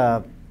यो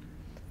त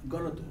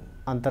गलत हो।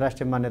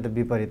 अन्तर्राष्ट्रिय मान्यता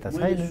विपरीत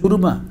छैन।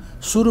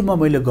 सुरुमा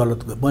मैले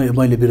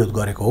विरोध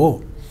गरेको हो,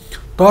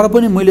 तर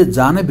पनि मैले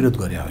जाने विरोध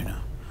गरे होइन।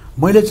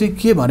 मैले चाहिँ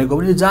के भनेको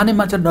भने जाने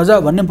मान्छे नजा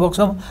भन्ने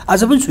पक्षमा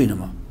आज पनि छुइनँ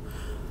म।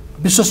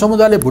 विश्व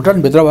समुदायले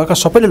भुटानभित्र भएका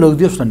सबैले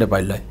लगिदियोस् न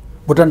नेपालीलाई,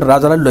 भुटान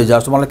राजालाई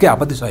लैजाओस्, मलाई केही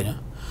आपत्ति छैन।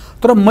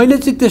 तर मैले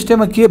चाहिँ त्यस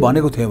टाइममा के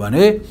भनेको थिएँ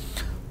भने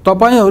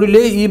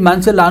तपाईँहरूले यी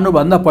मान्छे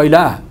लानुभन्दा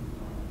पहिला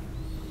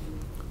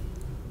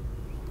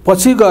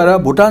पछि गएर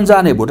भुटान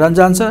जाने भुटान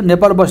जान्छ,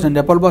 नेपाल बस्ने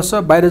नेपाल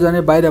बस्छ, बाहिर जाने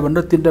बाहिर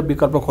भनेर 3टा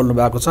विकल्प खोल्नु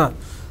भएको छ।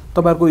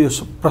 तपाईँहरूको यो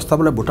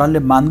प्रस्तावलाई भुटानले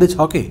मान्दैछ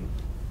कि?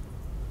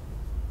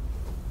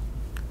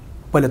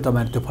 पहिला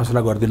तपाईँहरूले त्यो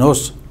फैसला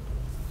गरिदिनुहोस्।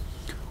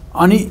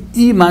 अनि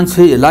यी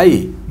मान्छेलाई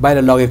बाहिर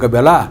लगेको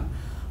बेला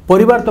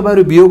परिवार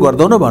तपाईँहरू वियोग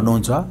गर्दैन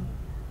भन्नुहुन्छ,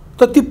 त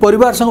ती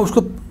परिवारसँग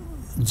उसको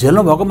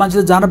झेल्नु भएको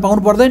मान्छेले जान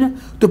पाउनु पर्दैन?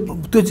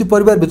 त्यो चाहिँ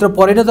परिवारभित्र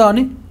परेन त?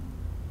 अनि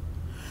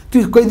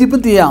त्यो कैदी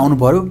पनि त यहाँ आउनु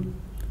पऱ्यो,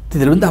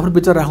 तिनीहरूले पनि त आफ्नो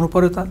विचार राख्नु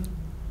पऱ्यो त।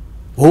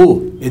 हो,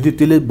 यदि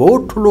त्यसले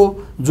बहुत ठुलो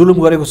जुलुम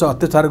गरेको छ,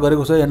 अत्याचार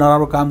गरेको छ या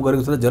नराम्रो काम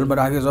गरेको छ, जेलमा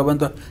राखेको छ भने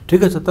त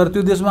ठिकै छ। तर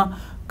त्यो देशमा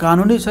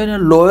कानुनै छैन,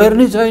 लयर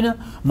नै छैन,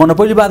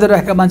 मोनोपोली बाँधेर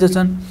राखेका मान्छे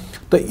छन्।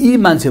 त यी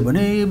मान्छे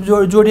पनि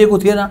जोडिएको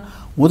थिएन।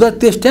 हुँदा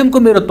त्यस टाइमको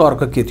मेरो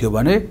तर्क के थियो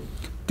भने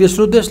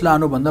तेस्रो देश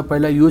लानुभन्दा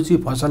पहिला यो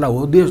चाहिँ फसला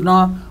हो देश न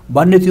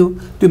भन्ने थियो।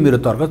 त्यो मेरो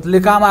तर्कले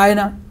काम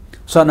आएन।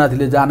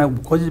 शरणार्थीले जान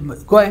खोजी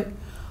गए।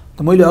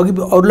 त मैले अघि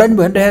अरूलाई पनि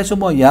भनिरहेको छु,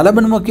 म यहाँलाई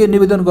पनि म के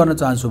निवेदन गर्न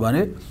चाहन्छु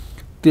भने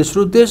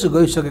तेस्रो देश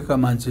गइसकेका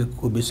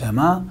मान्छेको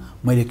विषयमा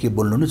मैले के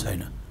बोल्नु नै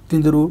छैन।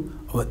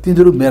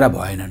 तिनीहरू मेरा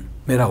भएनन्,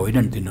 मेरा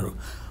होइनन् तिनीहरू।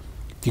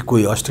 ती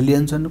कोही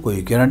अस्ट्रेलियन छन्,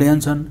 कोही क्यानाडियन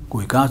छन्,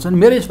 कोही कहाँ छन्।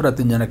 मेरै छोरा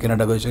 3 जना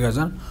क्यानाडा गइसकेका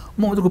छन्।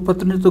 म उनीहरूको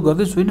प्रतिनिधित्व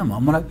गर्दै छुइनँ।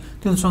 मलाई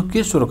तिनीहरूसँग के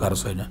सरोकार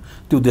छैन।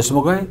 त्यो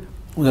देशमा गए,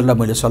 उनीहरूलाई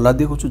मैले सल्लाह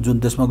दिएको छु, जुन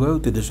देशमा गयो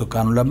त्यो देशको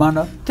कानुनलाई मान।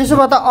 त्यसो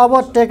भए त अब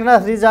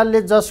टेकनाथ रिजालले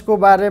जसको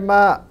बारेमा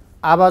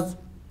आवाज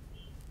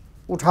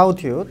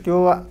उठाउँथ्यो त्यो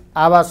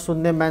आवाज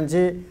सुन्ने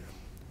मान्छे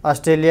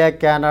अस्ट्रेलिया,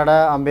 क्यानाडा,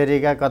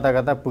 अमेरिका कता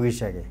कता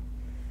पुगिसके।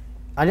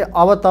 अनि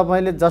अब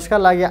तपाईँले जसका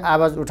लागि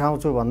आवाज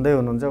उठाउँछु भन्दै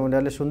हुनुहुन्छ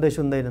उनीहरूले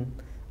सुन्दैनन्।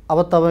 अब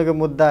तपाईँको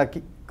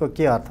मुद्दाको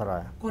के अर्थ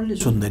रह्यो? कसले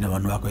सुन्दैन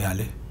भन्नुभएको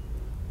यहाँले?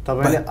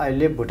 तपाईँले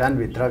अहिले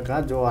भुटानभित्रका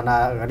जो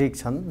अनागरिक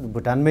छन्,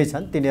 भुटानमै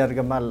छन्,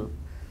 तिनीहरूकोमा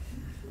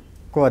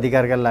को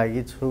अधिकारका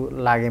लागि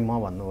लागे म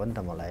भन्नुभयो नि त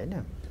मलाई,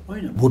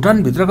 होइन?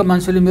 भुटानभित्रका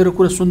मान्छेले मेरो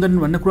कुरा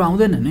सुन्दैनन् भन्ने कुरा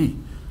आउँदैन नि।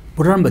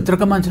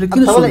 भुटानभित्रका मान्छेले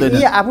किन सुन्दैन?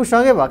 यी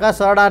आफूसँगै भएका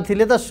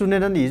शरणार्थीले त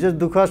सुनेनन्। हिजो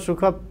दुःख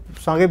सुख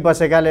सँगै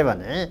बसेकाले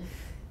भने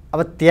अब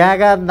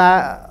त्यहाँका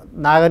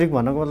नागरिक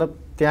भन्नुको मतलब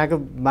त्यहाँको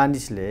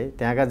मानिसले,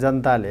 त्यहाँका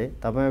जनताले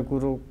तपाईँको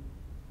कुरो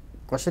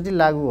कसरी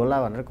लागू होला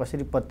भनेर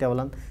कसरी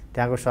पत्याउलान्?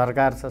 त्यहाँको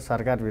सरकार छ,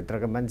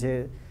 सरकारभित्रका मान्छे,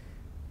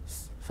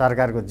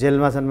 सरकारको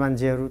जेलमा छन्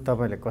मान्छेहरू,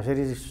 तपाईँले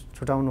कसरी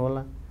छुटाउनु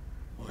होला?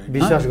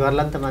 विश्वास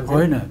गर्ला नि त मान्छे?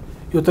 होइन,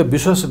 यो त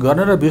विश्वास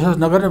गर्ने र विश्वास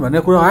नगर्ने भन्ने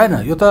कुरा आएन।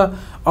 यो त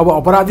अब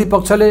अपराधी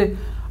पक्षले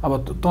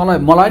अब तँलाई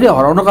मलाई नै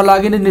हराउनका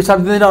लागि नै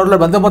निशान दिँदैन अरूलाई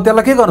भन्दा म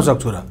त्यसलाई के गर्न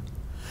सक्छु र?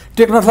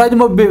 टेक्नथलाई नि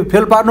म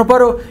फेल पार्नु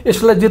पऱ्यो,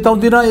 यसलाई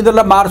जिताउँदिनँ,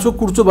 यिनीहरूलाई मार्छु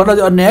कुट्छु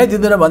भनेर न्याय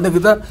दिँदैन भनेदेखि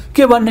त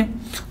के भन्ने?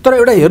 तर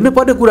एउटा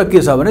हेर्नुपर्ने कुरा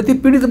के छ भने ती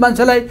पीडित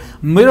मान्छेलाई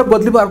मेरो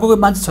बदलीमा अर्को कोही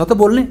मान्छे छ त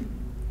बोल्ने?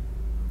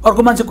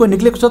 अर्को मान्छे कोही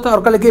निक्लेको छ त?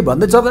 अर्काले केही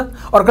भन्दैछ त?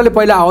 अर्काले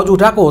पहिला आवाज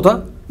उठाएको हो त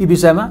यी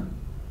विषयमा?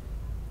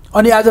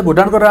 अनि आज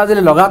भुटानको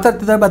राजाले लगातार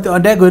तिनीहरूमाथि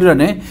अन्याय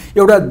गरिरहने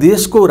एउटा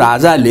देशको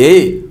राजाले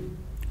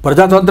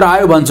प्रजातन्त्र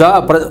आयो भन्छ,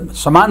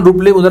 समान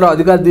रूपले उनीहरूलाई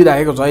अधिकार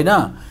दिइरहेको छैन।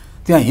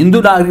 त्यहाँ हिन्दू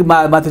नागरिक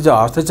माथि चाहिँ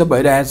हस्तक्षेप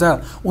भइरहेछ।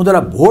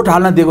 उनीहरूलाई भोट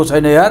हाल्न दिएको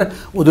छैन यार।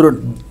 उनीहरू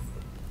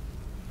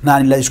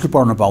नानीलाई स्कुल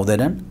पढाउन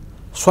पाउँदैनन्,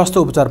 स्वास्थ्य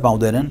उपचार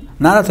पाउँदैनन्,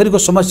 नाना थरीको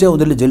समस्या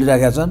उनीहरूले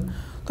झेलिरहेका छन्।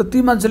 त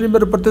ती मान्छेले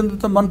मेरो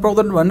प्रतिनिधित्व मन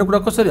पराउँदैन भन्ने कुरा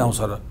कसरी आउँछ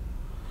र?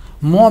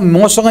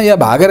 मसँग यहाँ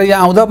भागेर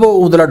यहाँ आउँदा पो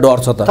उनीहरूलाई डर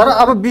छ त। तर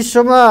अब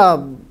विश्वमा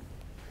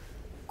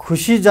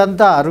खुसी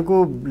जनताहरूको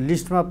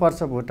लिस्टमा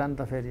पर्छ भुटान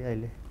त फेरि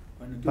अहिले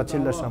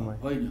पछिल्लो समय?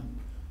 होइन,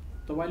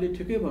 तपाईँले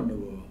ठिकै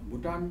भन्नुभयो।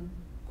 भुटान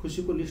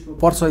खुसीको लिस्टमा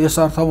पर्छ यस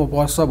अर्थमा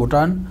पर्छ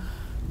भुटान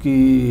कि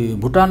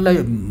भुटानलाई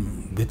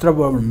भित्र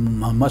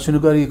मसिनो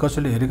गरी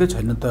कसैले हेरेकै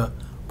छैन त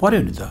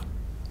पर्यो नि त।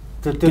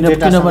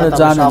 किनभने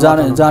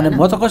जाने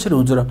म त कसरी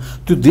हुन्छ र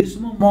त्यो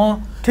देशमा?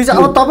 म ठिक छ।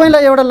 अब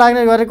तपाईँलाई एउटा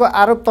लाग्ने गरेको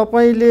आरोप,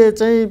 तपाईँले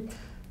चाहिँ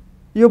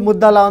यो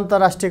मुद्दालाई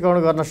अन्तर्राष्ट्रियकरण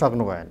गर्न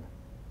सक्नु भएन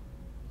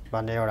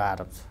भन्ने एउटा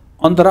आरोप छ।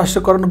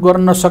 अन्तर्राष्ट्रियकरण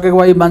गर्न नसकेको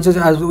भए मान्छे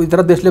आज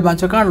इतर देशले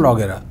मान्छे कहाँ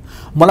लगेर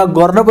मलाई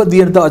गर्न पो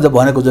दिएन त अझ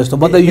भनेको जस्तो।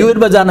 म त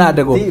युएनमा जान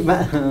आँटेको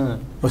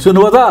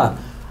सुन्नुभयो त?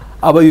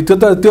 अब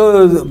त्यो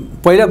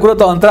पहिला कुरो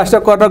त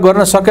अन्तर्राष्ट्रियकरण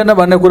गर्न सकेन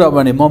भन्ने कुरा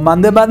भने म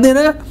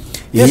मान्दिनँ।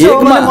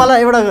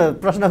 मलाई एउटा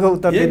प्रश्नको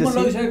उत्तर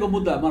दिनु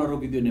मुद्दा मलाई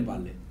रोकिदियो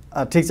नेपालले।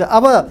 ठिक छ।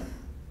 अब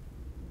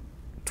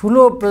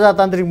ठुलो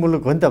प्रजातान्त्रिक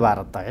मुलुक हो नि त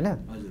भारत त, होइन?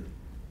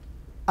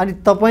 अनि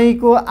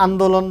तपाईँको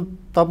आन्दोलन,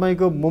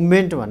 तपाईँको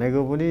मुभमेन्ट भनेको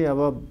पनि अब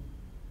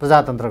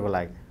प्रजातन्त्रको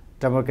लागि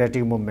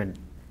डेमोक्रेटिक मुभमेन्ट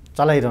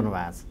चलाइरहनु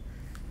भएको छ।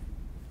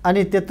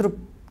 अनि त्यत्रो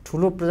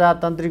ठुलो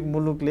प्रजातान्त्रिक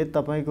मुलुकले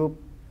तपाईँको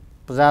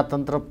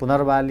प्रजातन्त्र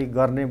पुनर्बहाली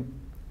गर्ने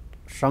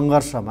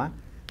सङ्घर्षमा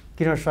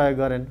किन सहयोग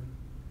गरेन?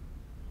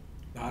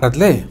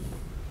 भारतले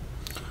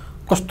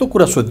कस्तो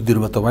कुरा सोधिदिनु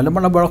भयो तपाईँले,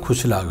 मलाई बडा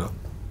खुसी लाग्यो।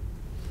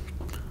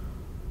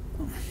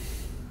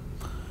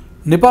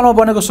 नेपालमा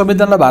बनेको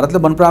संविधानलाई भारतले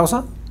मन पराएको छ?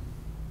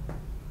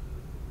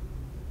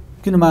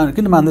 किन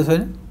मान्दै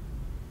छैन?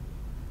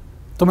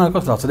 तपाईँलाई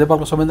कस्तो लाग्छ?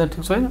 नेपालको संविधान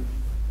ठिक छैन?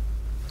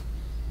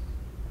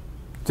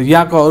 त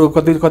यहाँको अरू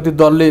कति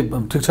दलले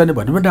ठिक छैन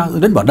भन्ने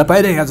पनि भन्न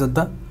पाइरहेका छन् त,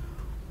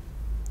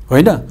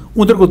 होइन?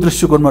 उनीहरूको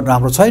दृष्टिकोणमा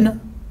राम्रो छैन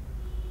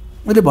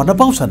उनीहरूले भन्न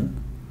पाउँछन्,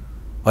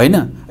 होइन?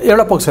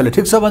 एउटा पक्षले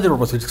ठिक छ भन्छ, एउटा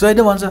पक्षले ठिक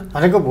छैन भन्छ।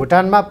 भनेको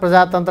भुटानमा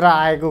प्रजातन्त्र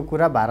आएको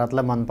कुरा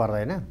भारतलाई मन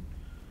पर्दैन?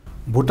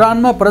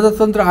 भुटानमा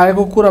प्रजातन्त्र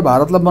आएको कुरा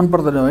भारतलाई मन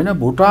पर्दैन होइन।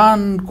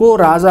 भुटानको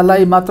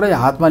राजालाई मात्रै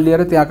हातमा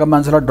लिएर त्यहाँका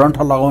मान्छेलाई डन्ठ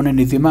लगाउने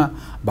नीतिमा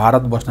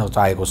भारत बस्न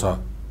चाहेको छ।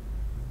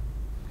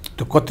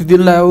 त्यो कति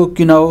दिनलाई हो,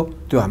 किन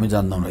हो, त्यो हामी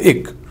जान्दैनौँ।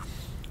 एक।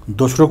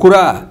 दोस्रो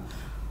कुरा,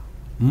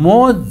 म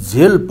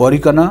जेल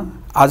परिकन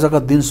आजका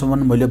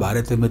दिनसम्म मैले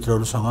भारतीय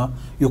मित्रहरूसँग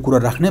यो कुरा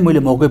राख्ने मैले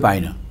मौकै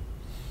पाइनँ।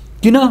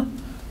 किन?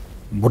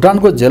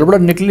 भुटानको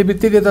जेलबाट निक्लिने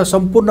बित्तिकै त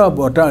सम्पूर्ण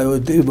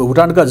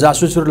भुटानका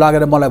जासुसहरू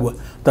लागेर मलाई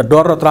त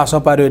डर र त्रासमा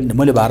पार्यो।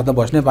 मैले भारतमा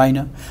बस्नै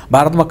पाइनँ।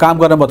 भारतमा काम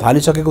गर्न म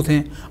थालिसकेको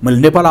थिएँ।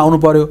 मैले नेपाल आउनु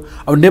पर्यो।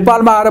 अब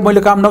नेपालमा आएर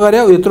मैले काम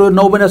नगरे यत्रो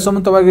 9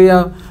 महिनासम्म तपाईँको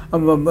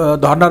यहाँ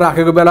धरना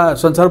राखेको बेला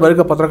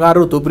संसारभरिका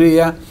पत्रकारहरू थुप्रै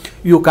यहाँ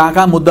यो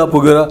कहाँ मुद्दा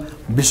पुगेर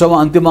विश्वमा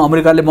अन्तिममा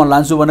अमेरिकाले म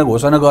लान्छु भनेर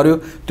घोषणा गर्यो।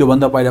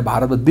 त्योभन्दा पहिला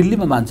भारतमा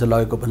दिल्लीमा मान्छे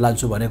लगेको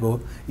लान्छु भनेको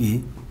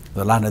यी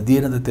लान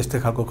दिएन त। त्यस्तै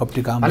खालको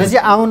कपटी काम भनेपछि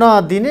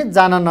आउन दिने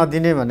जान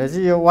नदिने भनेपछि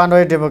यो वान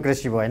वे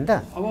डेमोक्रेसी भयो नि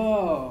त।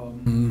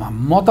 अब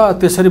म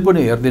त त्यसरी पनि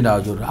हेर्दिनँ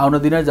हजुर।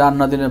 आउन दिने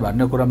जान नदिने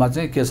भन्ने कुरामा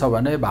चाहिँ के छ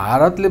भने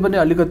भारतले पनि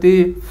अलिकति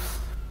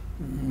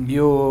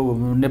यो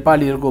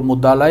नेपालीहरूको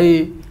मुद्दालाई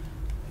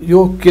यो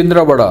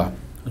केन्द्रबाट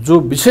जो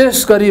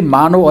विशेष गरी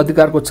मानव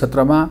अधिकारको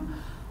क्षेत्रमा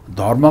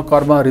धर्म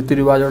कर्म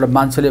रीतिरिवाज एउटा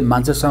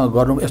मान्छेसँग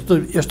गर्नु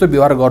यस्तो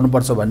व्यवहार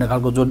गर्नुपर्छ भन्ने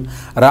खालको जुन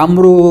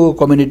राम्रो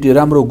कम्युनिटी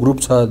राम्रो ग्रुप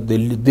छ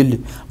दिल्ली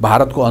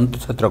भारतको अन्त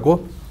क्षेत्रको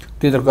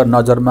तिनीहरूको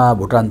नजरमा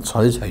भुटान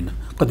छँदै छैन।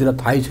 कतिलाई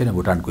थाहै छैन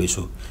भुटानको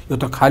इस्यु। यो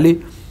त खालि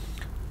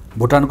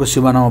भुटानको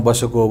सिमानामा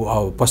बसेको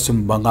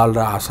पश्चिम बङ्गाल र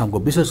आसामको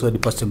विशेष गरी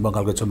पश्चिम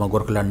बङ्गालको छेउमा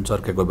गोर्खाल्यान्ड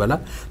चर्केको बेला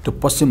त्यो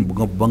पश्चिम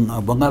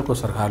बङ्गालको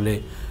सरकारले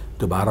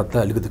त्यो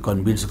भारतलाई अलिकति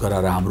कन्भिन्स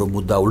गराएर हाम्रो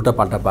मुद्दा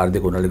उल्टापाल्टा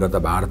पारिदिएको हुनाले गर्दा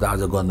भारत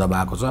आज गन्धमा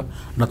आएको छ।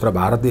 नत्र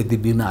भारतले यति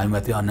बिना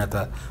हामीमाथि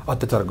अन्यथा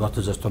अत्याचार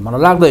गर्छ जस्तो मलाई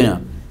लाग्दैन।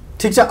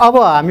 ठिक छ, अब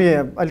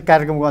हामी अलिक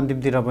कार्यक्रमको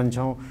अन्तिमतिर पनि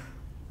छौँ।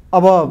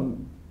 अब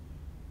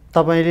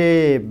तपाईँले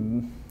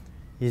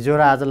हिजो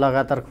र आज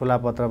लगातार खुला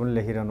पत्र पनि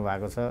लेखिरहनु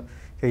भएको छ।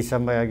 केही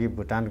समय अघि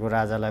भुटानको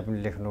राजालाई पनि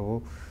लेख्नुभयो।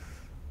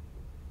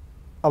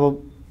 अब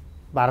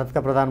भारतका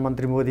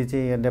प्रधानमन्त्री मोदी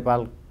चाहिँ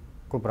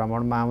नेपालको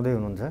भ्रमणमा आउँदै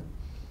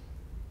हुनुहुन्छ।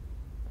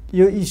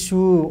 यो इस्यु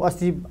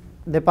अस्ति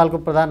नेपालको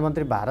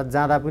प्रधानमन्त्री भारत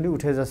जाँदा पनि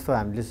उठे जस्तो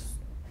हामीले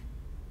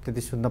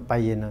त्यति सुन्न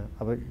पाइएन।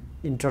 अब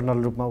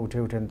इन्टरनल रूपमा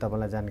उठ्यो भने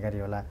तपाईँलाई जानकारी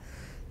होला।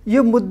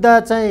 यो मुद्दा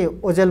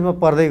चाहिँ ओझेलमा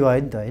पर्दै गयो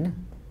नि त, होइन?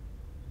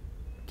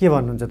 के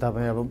भन्नुहुन्छ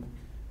तपाईँ? अब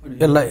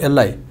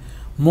यसलाई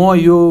म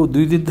यो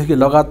 2 दिनदेखि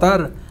लगातार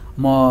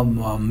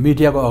म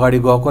मिडियाको अगाडि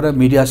गएको र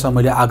मिडियासँग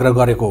मैले आग्रह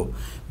गरेको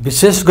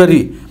विशेष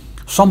गरी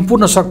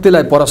सम्पूर्ण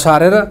शक्तिलाई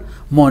परसारेर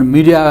म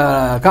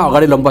मिडियाका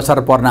अगाडि लम्बसार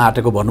पर्न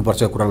आँटेको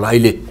भन्नुपर्छ यो कुरालाई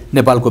अहिले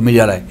नेपालको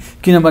मिडियालाई।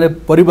 किनभने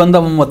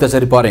परिबन्धमा म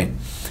त्यसरी परेँ।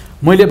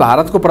 मैले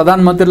भारतको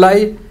प्रधानमन्त्रीलाई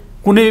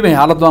कुनै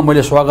हालतमा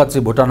मैले स्वागत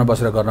चाहिँ भुटानमा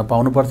बसेर गर्न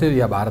पाउनु पर्थ्यो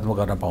या भारतमा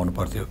गर्न पाउनु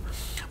पर्थ्यो।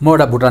 म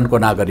एउटा भुटानको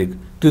नागरिक,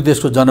 त्यो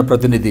देशको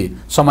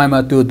जनप्रतिनिधि,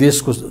 समयमा त्यो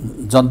देशको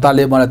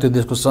जनताले मलाई त्यो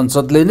देशको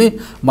संसदले नै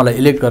मलाई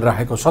इलेक्ट गरेर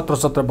राखेको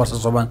 17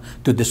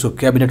 वर्षसम्म त्यो देशको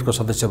क्याबिनेटको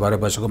सदस्य भएर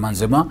बसेको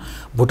मान्छेमा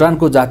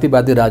भुटानको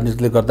जातिवादी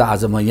राजनीतिले गर्दा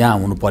आज म यहाँ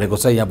हुनु परेको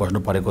छ, यहाँ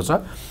बस्नु परेको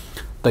छ।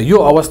 त यो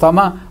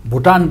अवस्थामा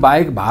भुटान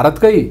बाहेक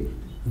भारतकै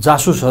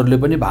जासुसहरूले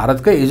पनि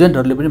भारतकै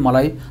एजेन्टहरूले पनि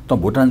मलाई त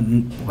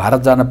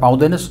भारत जान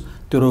पाउँदैनस्,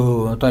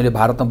 तैँले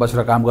भारतमा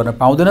बसेर काम गर्न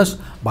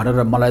पाउँदैनस् भनेर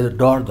मलाई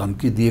डर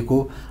धम्की दिएको,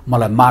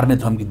 मलाई मार्ने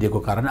धम्की दिएको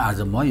कारण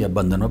आज म यहाँ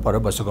बन्धनमा परेर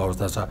बसेको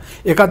अवस्था छ।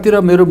 एकातिर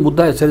मेरो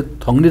मुद्दा यसरी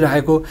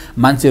थङ्निरहेको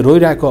मान्छे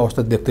रोइरहेको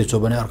अवस्था देख्दैछु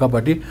भने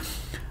अर्कापट्टि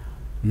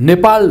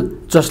नेपाल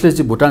जसले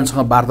चाहिँ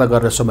भुटानसँग वार्ता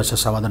गरेर समस्या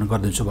समाधान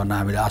गरिदिन्छु भन्न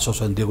हामीले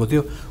आश्वासन दिएको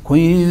थियो,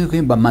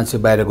 खोइ मान्छे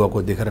बाहिर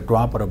गएको देखेर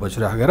टुवा पर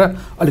बसिराखेर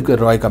अलिकति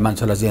रहेका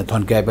मान्छेलाई चाहिँ यहाँ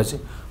थन्क्याएपछि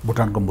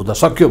भुटानको मुद्दा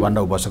सक्यो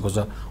भनेर बसेको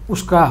छ।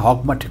 उसका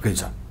हकमा ठिकै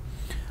छ,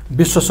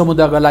 विश्व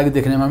समुदायका लागि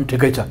देख्नेमा पनि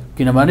ठिकै छ,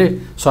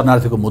 किनभने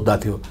शरणार्थीको मुद्दा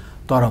थियो।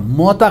 तर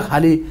म त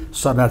खालि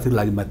शरणार्थीको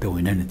लागि मात्रै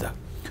होइन नि त।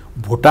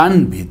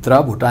 भुटानभित्र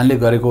भुटानले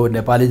गरेको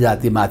नेपाली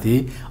जातिमाथि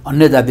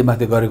अन्य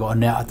जातिमाथि गरेको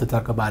अन्याय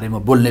अत्याचारको बारेमा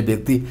बोल्ने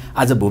व्यक्ति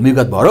आज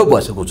भूमिगत भएर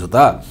बसेको छु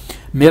त।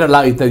 मेरा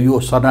लागि त यो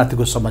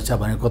शरणार्थीको समस्या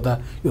भनेको त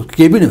यो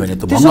केही पनि होइन।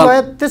 त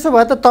त्यसो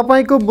भए त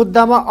तपाईँको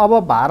मुद्दामा अब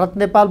भारत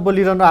नेपाल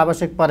बोलिरहनु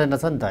आवश्यक परेन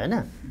छ नि त, होइन?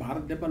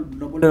 भारत नेपाल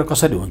नबोलेर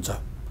कसरी हुन्छ?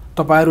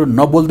 तपाईहरू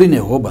नबोल्दिने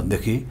हो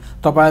भनेदेखि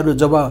तपाईहरू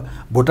जब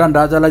भुटान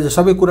राजालाई चाहिँ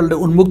सबै कुराले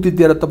उन्मुक्ति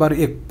दिएर तपाईहरू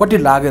एकपट्टि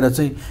लागेर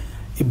चाहिँ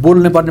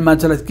बोल्ने पर्ने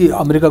मान्छेलाई कि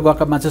अमेरिका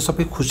गएका मान्छे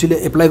सबै खुसीले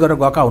एप्लाई गरेर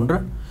गएका हुन् र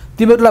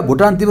तिमीहरूलाई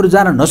भुटान तिमीहरू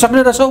जान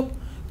नसक्ने रहेछौ,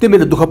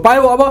 तिमीले दुःख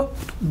पायौ, अब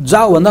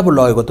जाऊ भन्दा पो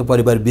लगेको त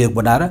परिवार वियोग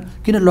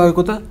बनाएर। किन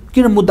लगेको त?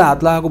 किन मुद्दा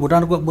हात लगाएको?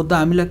 भुटानको मुद्दा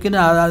हामीलाई किन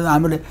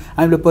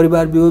हामीले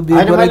परिवार वियोग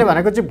मैले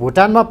भनेको चाहिँ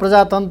भुटानमा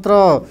प्रजातन्त्र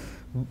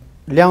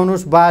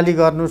ल्याउनुहोस्, बहाली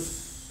गर्नुहोस्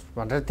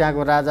भनेर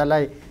त्यहाँको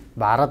राजालाई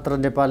भारत र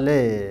नेपालले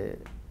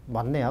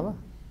भन्ने अब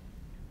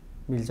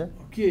मिल्छ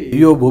के?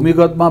 यो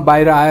भूमिगतमा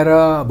बाहिर आएर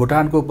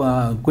भुटानको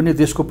कुनै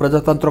देशको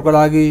प्रजातन्त्रको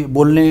लागि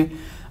बोल्ने,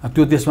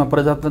 त्यो देशमा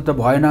प्रजातन्त्र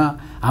भएन,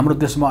 हाम्रो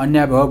देशमा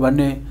अन्याय भयो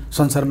भन्ने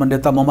संसारमा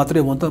नेता म मात्रै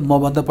हुँ त?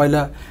 मभन्दा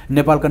पहिला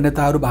नेपालका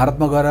नेताहरू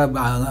भारतमा गएर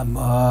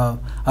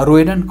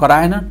रोएनन्,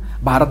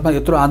 कराएनन्? भारतमा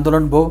यत्रो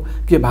आन्दोलन भयो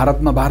के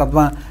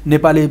भारतमा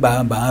नेपाली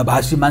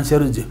भाषी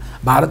मान्छेहरू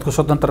भारतको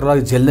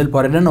स्वतन्त्रतालाई झेल्नै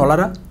परेनन् होला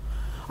र?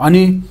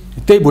 अनि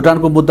त्यही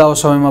भुटानको मुद्दाको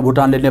समयमा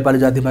भुटानले नेपाली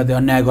जातिमाथि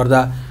अन्याय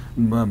गर्दा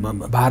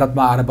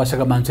भारतमा आएर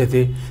बसेका मान्छे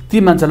थिए, ती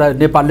मान्छेलाई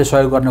नेपालले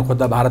सहयोग गर्न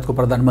खोज्दा भारतको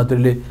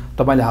प्रधानमन्त्रीले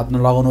तपाईँले हात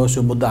नलगाउनुहोस्,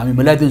 यो मुद्दा हामी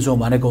मिलाइदिन्छौँ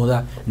भनेको हुँदा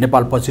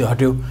नेपाल पछि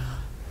हट्यो।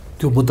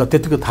 त्यो मुद्दा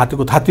त्यतिको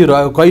थाती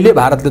रह्यो। कहिले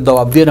भारतले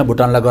दबाब दिएन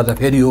भुटानलाई गर्दा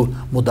फेरि यो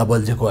मुद्दा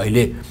बल्झेको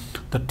अहिले।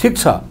 त ठिक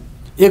छ,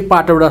 एक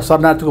पाटोबाट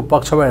शरणार्थीको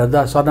पक्षबाट हेर्दा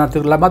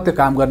शरणार्थीलाई मात्रै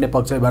काम गर्ने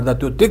पक्षबाट हेर्दा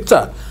त्यो ठिक छ।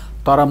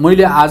 तर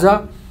मैले आज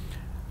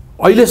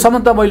अहिलेसम्म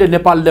त मैले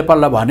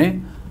नेपाललाई भने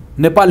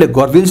नेपालले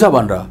गरिदिन्छ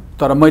भनेर,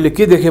 तर मैले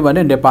के देखेँ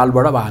भने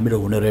नेपालबाट अब हामीहरू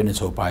हुने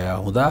रहेनछ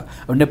उपाय हुँदा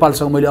अब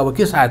नेपालसँग मैले अब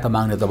के सहायता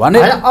माग्ने त भने।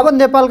 अब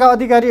नेपालका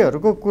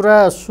अधिकारीहरूको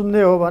कुरा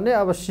सुन्ने हो भने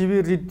अब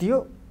शिविर रित्तियो,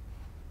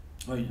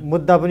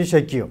 मुद्दा पनि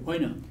सकियो।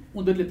 होइन,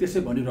 उनीहरूले त्यसै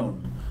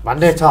भनिरहनु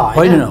भन्ने छ।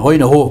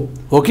 होइन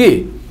हो कि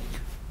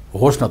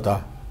होस् न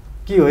त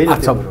के होइन।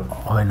 अच्छा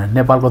होइन,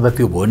 नेपालको त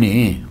त्यो भयो नि।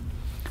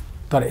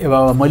 तर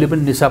अब मैले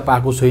पनि निशा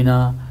पाएको छैन,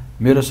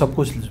 मेरो सब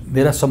कुछ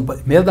मेरो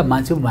त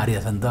मान्छे पो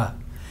मारिएको छ नि त।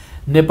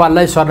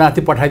 नेपाललाई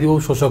शरणार्थी पठाइदियो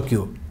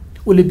शोषकियो,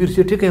 उसले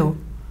बिर्स्यो, ठिकै हो।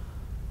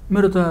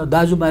 मेरो त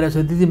दाजु मारेको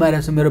छ, दिदी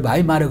मारेको छ, मेरो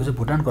भाइ मारेको छ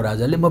भुटानको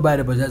राजाले, म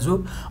बाहिर बसेको छु,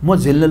 म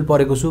जेल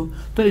परेको छु।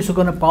 तँ यसो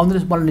गर्न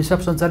पाउँदैन, मलाई निसाब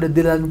संसारले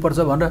दिइराख्नुपर्छ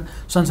भनेर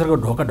संसारको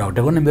ढोका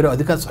ढकढक गर्ने मेरो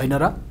अधिकार छैन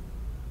र?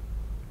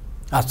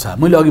 अच्छा,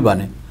 मैले अघि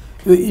भने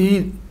यो यी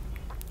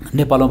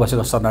नेपालमा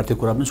बसेका शरणार्थी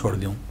कुरा पनि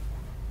छोडिदिउँ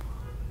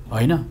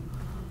होइन।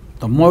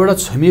 त म एउटा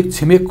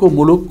छिमेकको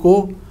मुलुकको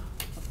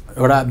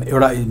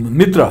एउटा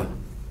मित्र,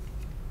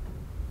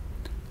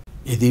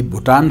 यदि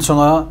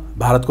भुटानसँग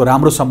भारतको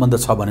राम्रो सम्बन्ध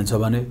छ भनिन्छ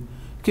भने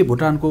कि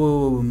भुटानको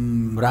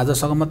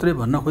राजासँग मात्रै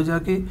भन्न खोज्या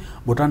कि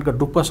भुटानका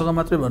डुप्पासँग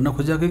मात्रै भन्न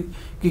खोज्या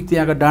कि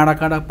त्यहाँका डाँडा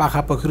काँडा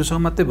पाखा पखिरोसँग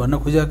मात्रै भन्न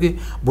खोज्या कि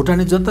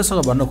भुटानी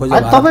जनतासँग भन्न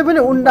खोज्या? तपाईँ पनि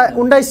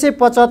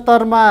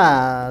 1975मा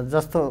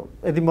जस्तो,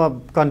 यदि म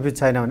कन्फ्युज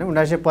छैन भने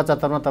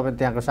 1975मा तपाईँ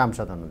त्यहाँको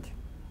सांसद हुनुहुन्थ्यो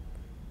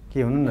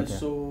के हुनु न?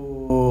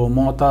 म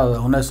त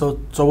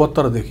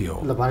 1974देखि हो।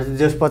 ल भनेपछि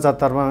जेठ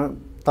 75मा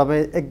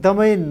तपाईँ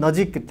एकदमै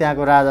नजिक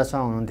त्यहाँको राजासँग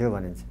हुनुहुन्थ्यो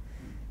भनिन्छ।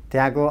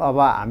 त्यहाँको अब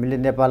हामीले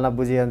नेपालमा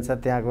बुझिअनुसार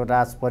त्यहाँको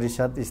राज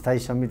परिषद स्थायी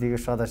समितिको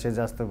सदस्य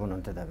जस्तो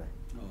हुनुहुन्थ्यो तपाईँ।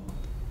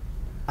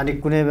 अनि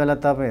कुनै बेला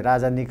तपाईँ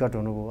राजा निकट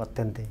हुनुभयो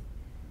अत्यन्तै,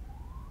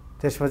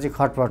 त्यसपछि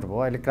खटपट भयो,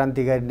 अहिले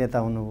क्रान्तिकारी नेता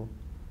हुनुभयो,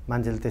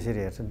 मान्छेले त्यसरी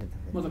हेर्छ नि।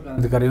 म त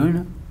क्रान्तिकारी होइन,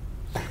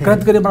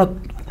 क्रान्तिकारी मलाई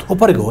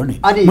थोपरेको हो नि।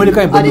 मैले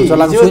कहीँ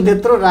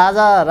त्यत्रो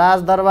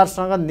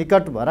राजदरबारसँग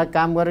निकट भएर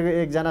काम गरेको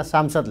एकजना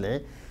सांसदले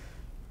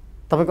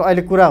तपाईँको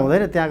अहिले कुरा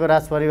हुँदैन त्यहाँको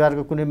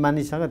राजपरिवारको कुनै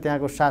मानिससँग,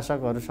 त्यहाँको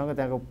शासकहरूसँग,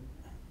 त्यहाँको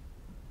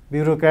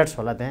ब्युरोक्रेट्स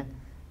होला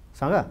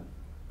त्यहाँसँग?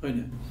 होइन,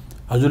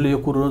 हजुरले यो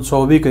कुरो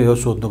स्वाभाविकै हो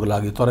सोध्नुको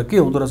लागि। तर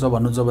के हुँदो रहेछ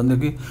भन्नुहुन्छ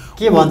भनेदेखि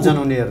के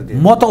भन्छन् उनीहरू?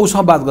 म त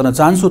उसँग बात गर्न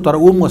चाहन्छु,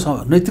 तर ऊ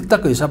मसँग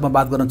नैतिकताको हिसाबमा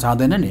बात गर्न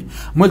चाहँदैन नि।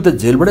 मैले त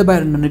जेलबाटै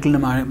बाहिर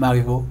ननिक्लिन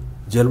मागेको,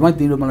 जेलमै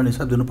दिनु मलाई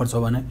निसाब दिनुपर्छ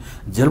भने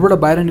जेलबाट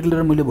बाहिर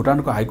निक्लेर मैले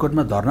भुटानको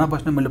हाइकोर्टमा धर्ना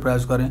बस्ने मैले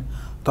प्रयास गरेँ।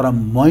 तर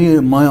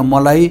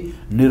मलाई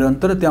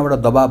निरन्तर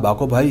त्यहाँबाट दबाब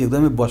भएको भाइ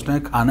एकदमै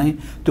बस्नै खानै,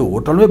 त्यो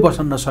होटलमै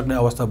बस्न नसक्ने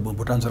अवस्था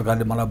भुटान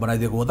सरकारले मलाई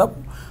बनाइदिएको हुँदा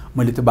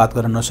मैले त्यो बात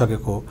गर्न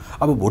नसकेको।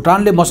 अब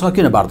भुटानले मसँग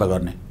किन वार्ता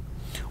गर्ने?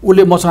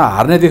 उसले मसँग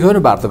हार्ने देख्यो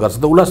भने वार्ता गर्छ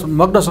त। उसलाई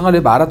मग्नसँगले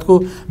भारतको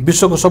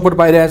विश्वको सपोर्ट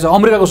पाइरहेको छ,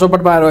 अमेरिकाको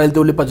सपोर्ट पाएर अहिले त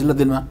उसले पछिल्लो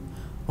दिनमा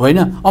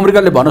होइन।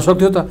 अमेरिकाले भन्न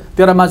सक्थ्यो त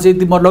तेरा मान्छे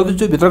यदि म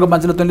लगिदिन्छु, भित्रको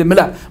मान्छेलाई तैँले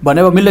मिला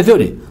भने मिल्ने थियो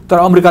नि,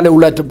 तर अमेरिकाले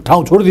उसलाई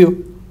ठाउँ छोडिदियो।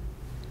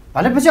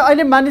 भनेपछि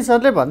अहिले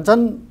मानिसहरूले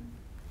भन्छन्,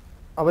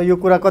 अब यो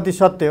कुरा कति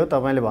सत्य हो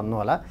तपाईँले भन्नु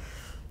होला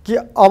कि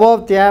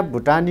अब त्यहाँ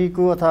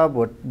भुटानीको अथवा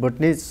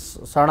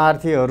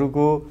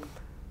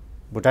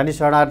भुटानी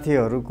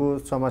शरणार्थीहरूको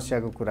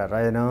समस्याको कुरा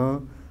रहेन,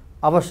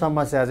 अब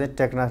समस्या चाहिँ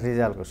टेकनाथ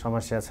रिजालको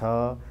समस्या छ।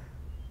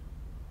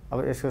 अब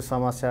यसको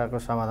समस्याको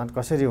समाधान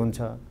कसरी हुन्छ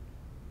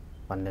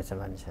भन्ने छ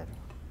मानिसहरू।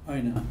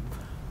 होइन,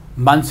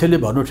 मान्छेले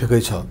भन्नु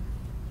ठिकै छ,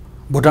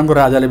 भुटानको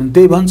राजाले पनि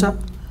त्यही भन्छ,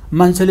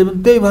 मान्छेले पनि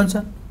त्यही भन्छ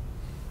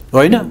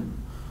होइन।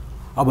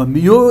 अब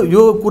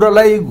यो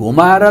कुरालाई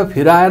घुमाएर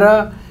फिराएर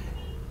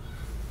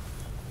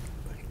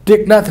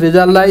टेकनाथ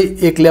रिजाललाई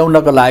एक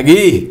ल्याउनको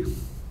लागि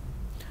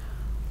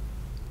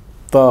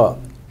त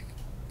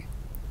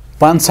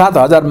 5-7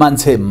 हजार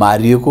मान्छे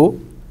मारिएको,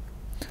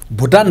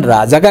 भुटान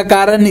राजाका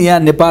कारण यहाँ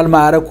नेपालमा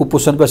आएर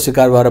कुपोषणको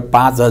शिकार भएर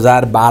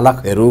 5,000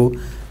 बालकहरू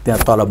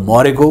त्यहाँ तल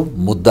मरेको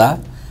मुद्दा,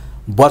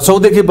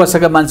 वर्षौँदेखि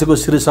बसेका मान्छेको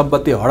श्री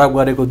सम्पत्ति हडप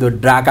गरेको त्यो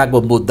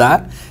डाकाको मुद्दा,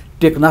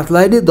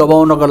 टेकनाथलाई नै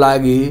दबाउनको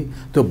लागि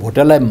त्यो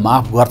भुटानलाई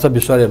माफ गर्छ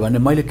विश्वले भने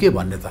मैले के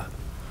भन्ने त?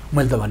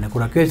 मैले त भन्ने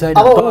कुरा केही छैन।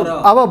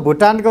 अब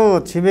भुटानको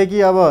छिमेकी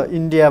अब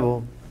इन्डिया भयो,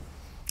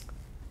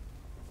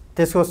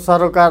 त्यसको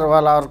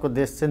सरोकारवाला अर्को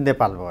देश चाहिँ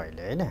नेपाल भयो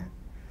अहिले होइन।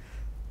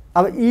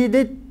 अब यी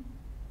नै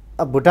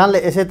अब भुटानले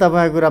यसै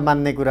तपाईँको कुरा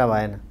मान्ने कुरा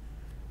भएन,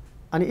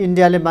 अनि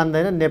इन्डियाले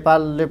मान्दैन,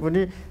 नेपालले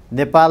पनि,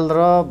 नेपाल र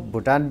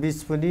भुटान बिच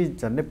पनि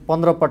झन्डै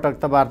 15 पटक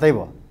त वार्तै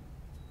भयो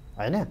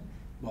होइन।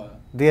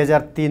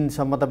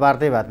 2003सम्म त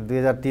वार्तै भएको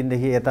थियो,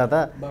 2003देखि यता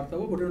त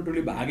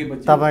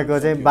तपाईँको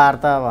चाहिँ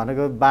वार्ता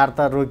भनेको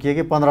वार्ता रोकियो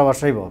कि 15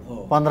 वर्षै भयो,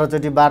 15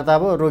 चोटि वार्ता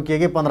भयो, रोकियो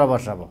कि 15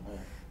 वर्ष भयो।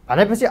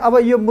 भनेपछि अब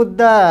यो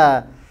मुद्दा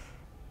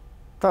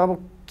त अब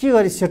के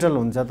गरी सेटल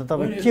हुन्छ त?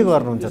 तपाईँ के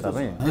गर्नुहुन्छ?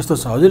 तपाईँ यस्तो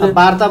छ, हजुरले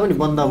वार्ता पनि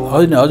बन्द भयो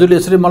होइन, हजुरले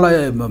यसरी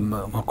मलाई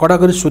कडा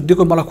गरी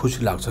सोधिदिएको मलाई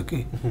खुसी लाग्छ कि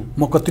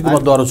म कतिको म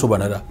डरो छु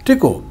भनेर। ठिक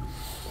हो,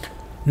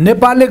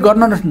 नेपालले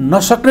गर्न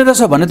नसक्ने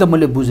रहेछ भने त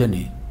मैले बुझेँ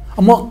नि,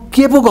 म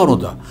के पो गरौँ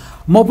त?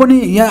 म पनि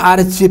यहाँ आएर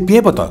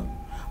चेपिएँ पो त।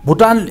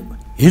 भुटान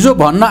हिजो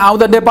भन्न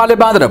आउँदा नेपालले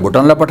बाँधेर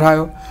भुटानलाई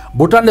पठायो,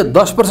 भुटानले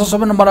 10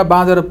 वर्षसम्म मलाई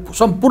बाँधेर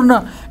सम्पूर्ण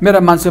मेरा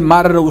मान्छे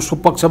मारेर उसको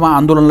पक्षमा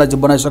आन्दोलनलाई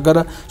चाहिँ बनाइसकेर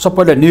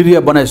सबैलाई निरीह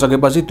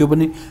बनाइसकेपछि त्यो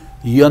पनि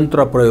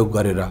यन्त्र प्रयोग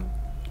गरेर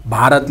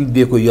भारतले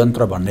दिएको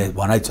यन्त्र भन्ने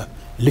भनाइ छ,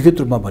 लिखित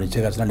रूपमा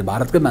भनिसकेका छन्। अहिले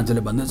भारतकै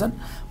मान्छेले भन्दैछन्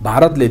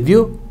भारतले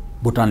दियो,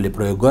 भुटानले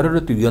प्रयोग गरेर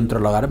त्यो यन्त्र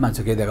लगाएर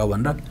मान्छे खेदेका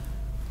भनेर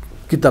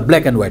कि त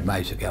ब्ल्याक एन्ड व्हाइटमा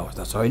आइसकेको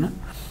अवस्था छ होइन।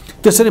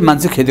 त्यसरी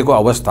मान्छे खेदेको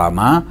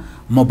अवस्थामा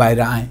म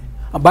बाहिर आएँ।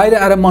 बाहिर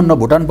आएर म न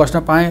भुटान बस्न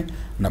पाएँ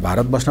न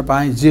भारत बस्न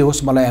पाएँ। जे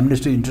होस् मलाई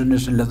एमनेस्टी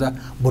इन्टरनेसनलले त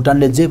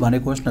भुटानले जे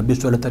भनेको होस् न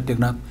विश्वले त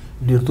टेक्नाथ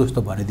निर्दोष त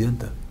भनिदियो नि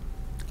त।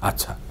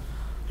 अच्छा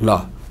ल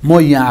म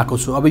यहाँ आएको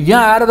छु, अब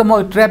यहाँ आएर त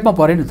म ट्र्यापमा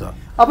परेँ नि त।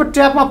 अब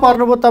ट्र्यापमा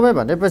पर्नुभयो तपाईँ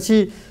भनेपछि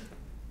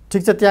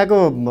ठिक छ, त्यहाँको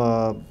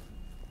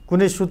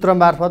कुनै सूत्र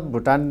मार्फत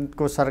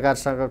भुटानको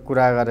सरकारसँग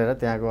कुरा गरेर,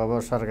 त्यहाँको अब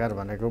सरकार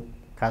भनेको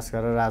खास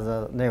गरेर राजा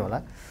नै होला,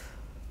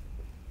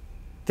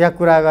 त्यहाँ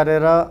कुरा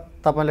गरेर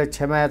तपाईँले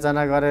क्षमा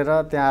याचना गरेर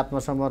त्यहाँ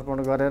आत्मसमर्पण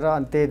गरेर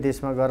अनि त्यही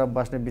देशमा गएर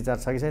बस्ने विचार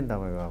छ कि छैन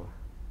तपाईँको? अब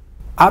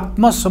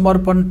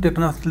आत्मसमर्पण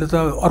टेक्नाथले त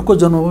अर्को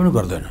जन्म पनि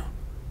गर्दैन।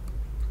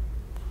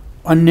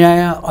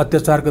 अन्याय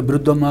अत्याचारको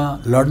विरुद्धमा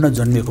लड्न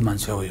जन्मिएको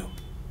मान्छे हो यो।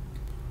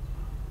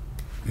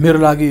 मेरो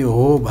लागि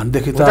हो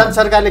भनेदेखि त भुटान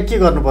सरकारले के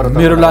गर्नु पर्यो?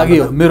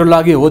 मेरो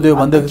लागि हो दियो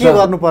भनेदेखि के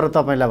गर्नु पर्यो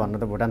तपाईँलाई भन्नु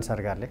त? भुटान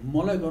सरकारले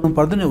मलाई गर्नु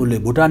पर्दैन, उसले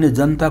भुटानी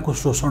जनताको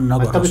शोषण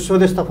नगर्छ। तपाईँ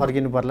स्वदेश त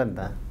फर्किनु पर्ला नि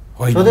त।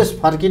 स्वदेश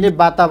फर्किने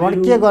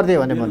वातावरण के गरिदियो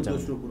भने भन्छ?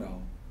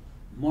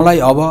 मलाई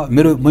अब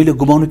मैले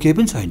गुमाउनु केही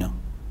पनि छैन।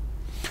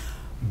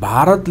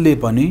 भारतले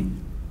पनि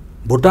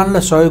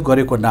भुटानलाई सहयोग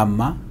गरेको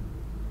नाममा,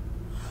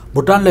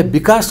 भुटानलाई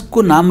विकासको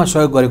नाममा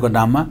सहयोग गरेको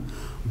नाममा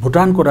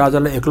भुटानको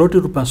राजालाई एकलौटी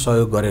रूपमा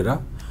सहयोग गरेर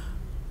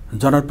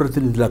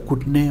जनप्रतिनिधिलाई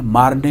कुट्ने,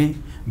 मार्ने,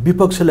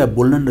 विपक्षलाई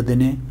बोल्न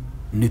नदिने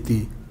नीति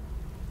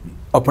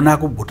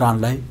अपनाएको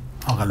भुटानलाई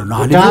अगाडि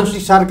नहाल्ने। भुटान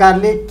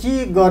सरकारले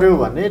के गर्यो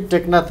भने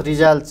टेक्नाथ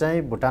रिजाल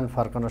चाहिँ भुटान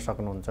फर्कन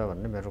सक्नुहुन्छ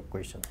भन्ने मेरो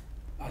क्वेसन।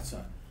 अच्छा,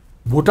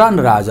 भुटान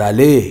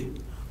राजाले,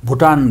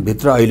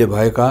 भुटानभित्र अहिले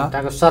भएका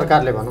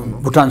सरकारले भनौँ न,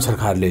 भुटान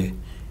सरकारले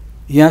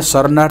यहाँ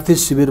शरणार्थी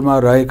शिविरमा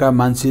रहेका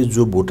मान्छे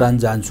जो भुटान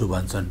जान्छु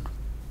भन्छन्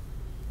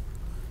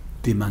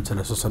ती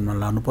मान्छेलाई ससनमा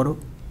लानु पर्यो।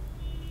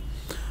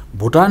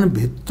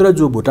 भुटानभित्र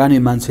जो भुटानी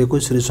मान्छेको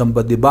श्री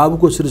सम्पत्ति,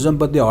 बाबुको श्री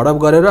सम्पत्ति हडप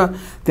गरेर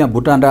त्यहाँ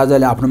भुटान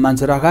राजाले आफ्नो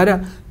मान्छे राखेर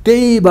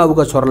त्यही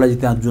बाबुका छोरालाई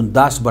त्यहाँ जुन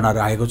दास बनाएर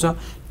राखेको छ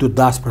त्यो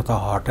दास प्रथा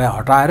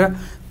हटाएर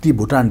ती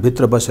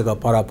भुटानभित्र बसेका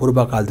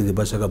पूर्वकालदेखि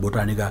बसेका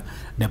भुटानीका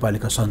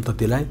नेपालीका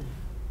सन्ततिलाई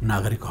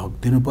नागरिक हक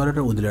दिनु पर्यो र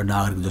उनीहरूले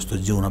नागरिक जस्तो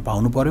जिउन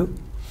पाउनु पर्यो।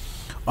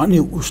 अनि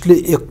उसले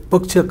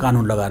एकपक्ष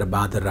कानुन लगाएर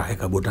बाँधेर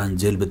राखेका भुटान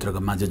जेलभित्रका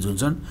मान्छे जुन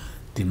छन्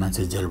ती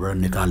मान्छे जेलबाट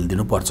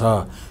निकालिदिनुपर्छ।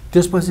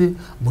 त्यसपछि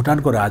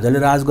भुटानको राजाले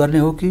राज गर्ने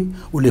हो कि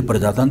उसले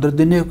प्रजातन्त्र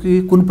दिने हो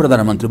कि कुन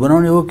प्रधानमन्त्री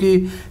बनाउने हो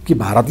कि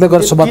भारतले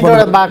गरेर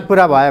समर्पण बाग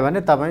पुरा भयो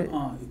भने तपाईँ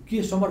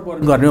के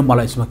समर्पण गर्ने हो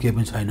मलाई यसमा केही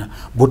पनि छैन।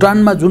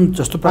 भुटानमा जुन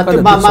जस्तो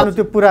प्रकारले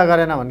त्यो पुरा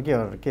गरेन भने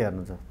के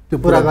हेर्नु छ? त्यो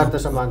पुरा गर्छ,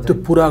 त्यो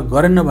पुरा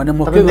गरेन भने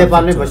म के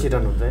नेपालमै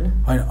बसिरहनु हुन्छ हैन?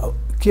 हैन,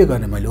 के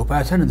गर्ने? मैले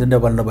उपाय छैन त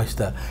नेपाल नबसी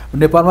त।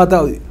 नेपालमा त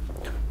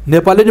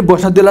नेपालले नि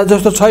बस्न दिला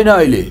जस्तो छैन,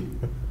 अहिले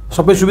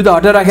सबै सुविधा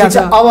हटेर राखेको छ।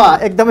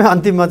 अब एकदमै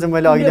अन्तिममा चाहिँ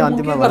मैले अघि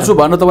अन्तिममा गर्छु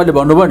भन्नु तपाईँले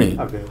भन्नुभयो नि।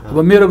 अब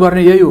मेरो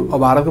गर्ने यही हो, अब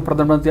भारतको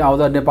प्रधानमन्त्री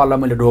आउँदा नेपाललाई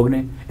मैले ढोग्ने,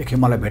 एकखेप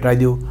मलाई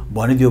भेटाइदियो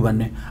भनिदियो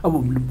भन्ने। अब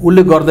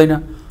उसले गर्दैन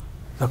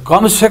त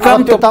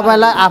कमसेकम त्यो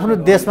तपाईँलाई आफ्नो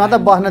देशमा त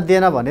बस्न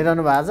दिएन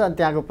भनिरहनु भएको छ, अनि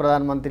त्यहाँको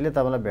प्रधानमन्त्रीले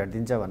तपाईँलाई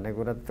भेटिदिन्छ भन्ने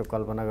कुरा त्यो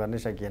कल्पना गर्नै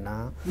सकिएन।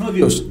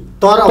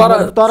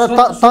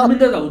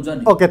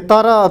 ओके,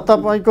 तर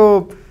तपाईँको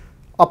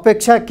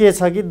अपेक्षा के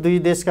छ कि दुई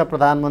देशका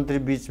प्रधानमन्त्री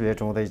बीच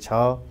भेट हुँदैछ,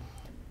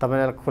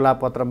 तपाईँलाई खुला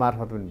पत्र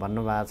मार्फत पनि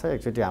भन्नुभएको छ।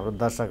 एकचोटि हाम्रो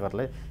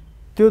दर्शकहरूलाई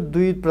त्यो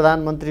दुई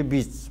प्रधानमन्त्री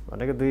बीच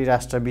भनेको दुई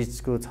राष्ट्र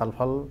बीचको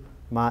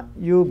छलफलमा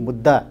यो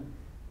मुद्दा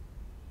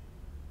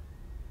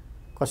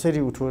कसरी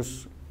उठोस्,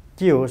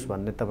 के होस्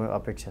भन्ने तपाईँको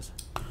अपेक्षा छ?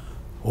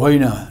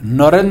 होइन,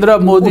 नरेन्द्र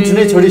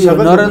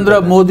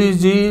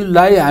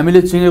मोदीजीलाई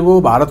हामीले चिनेको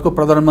भारतको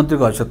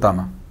प्रधानमन्त्रीको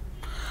हैसियतमा।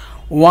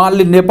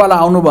 उहाँले नेपाल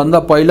आउनुभन्दा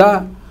पहिला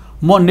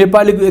म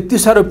नेपालीको यति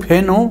साह्रो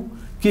फ्यान हुँ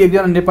कि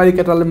एकजना नेपाली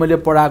केटालाई मैले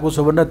पढाएको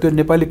छु भनेर त्यो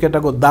नेपाली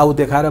केटाको दाउ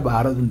देखाएर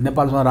भारत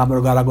नेपालसँग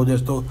राम्रो गराएको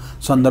जस्तो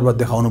सन्दर्भ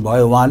देखाउनु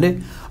भयो उहाँले।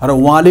 र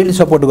उहाँले नि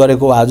सपोर्ट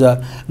गरेको आज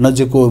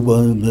नजिकको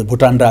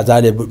भुटान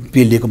राजाले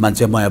पिलिएको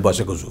मान्छे म यहाँ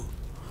बसेको छु।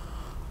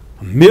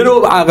 मेरो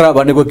आग्रह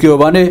भनेको के हो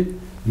भने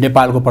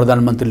नेपालको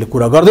प्रधानमन्त्रीले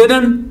कुरा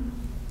गर्दैनन्,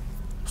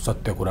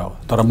 सत्य कुरा हो।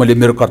 तर मैले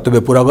मेरो कर्तव्य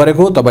पुरा गरेको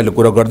हो, तपाईँले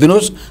कुरा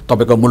गरिदिनुहोस्।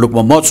 तपाईँको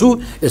मुलुकमा म छु,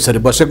 यसरी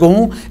बसेको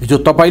हुँ। जो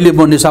तपाईँले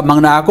म निसाब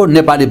माग्न आएको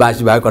नेपाली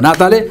भाषी भएको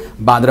नाताले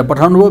बाँधेर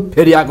पठाउनु भयो,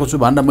 फेरि आएको छु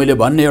भनेर मैले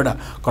भन्ने एउटा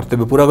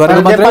कर्तव्य पुरा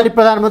गरेको मात्रै। नेपाली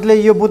प्रधानमन्त्रीले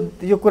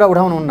यो कुरा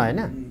उठाउनुहुन्न होइन?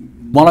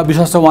 मलाई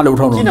विश्वास छ उहाँले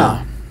उठाउनुहुन्न।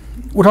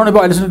 उठाउने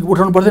भयो, अहिलेसम्म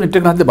उठाउनु पर्दैन।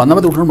 टेक्नाथले भन्दा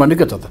मात्रै उठाउनु भन्ने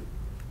के छ त?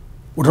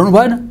 उठाउनु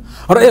भएन।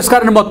 र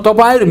यसकारण म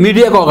तपाईँ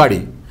मिडियाको अगाडि,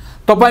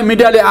 तपाईँ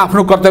मिडियाले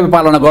आफ्नो कर्तव्य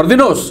पालना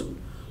गरिदिनुहोस्।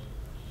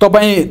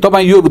 तपाईँ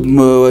यो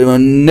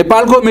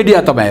नेपालको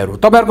मिडिया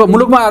तपाईँहरूको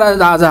मुलुकमा आएर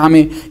आज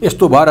हामी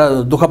यस्तो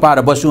भएर दुःख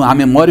पाएर बस्यौँ,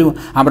 हामी मऱ्यौँ,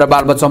 हाम्रा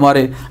बालबच्चा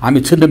मरे, हामी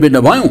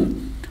छिन्नभिन्न भयौँ।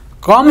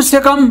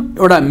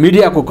 कमसेकम एउटा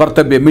मिडियाको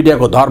कर्तव्य,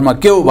 मिडियाको धर्म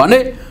के हो भने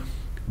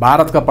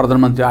भारतका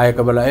प्रधानमन्त्री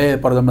आएको बेला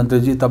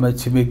प्रधानमन्त्रीजी तपाईँ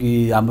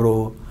छिमेकी हाम्रो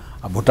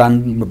भुटान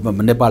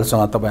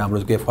नेपालसँग तपाईँ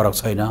हाम्रो केही फरक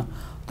छैन,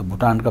 त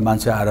भुटानका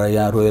मान्छे आएर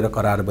यहाँ रोएर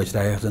कराएर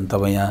बसिरहेका छन्,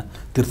 तपाईँ यहाँ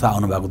तीर्थ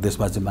आउनुभएको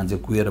देशमा चाहिँ मान्छे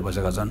कुहेर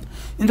बसेका छन्,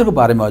 यिनीहरूको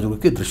बारेमा हजुरको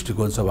के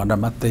दृष्टिकोण छ भनेर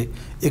मात्रै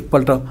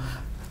एकपल्ट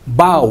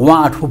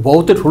उहाँ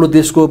बहुतै ठुलो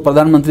देशको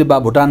प्रधानमन्त्री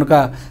भुटानका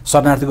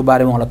शरणार्थीको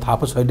बारेमा उहाँलाई थाहा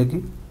पो छैन कि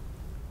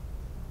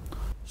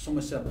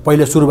समस्या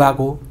पहिले सुरु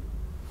भएको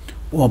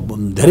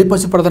धेरै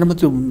पछि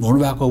प्रधानमन्त्री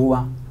हुनुभएको हो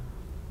उहाँ।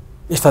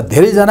 यस्ता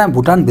धेरैजना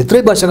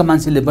भुटानभित्रै बसेका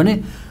मान्छेले पनि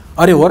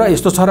अरे हो र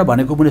यस्तो छ र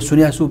भनेको पनि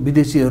सुनेको छु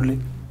विदेशीहरूले।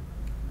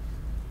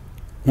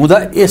 हुँदा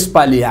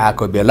यसपालि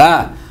आएको बेला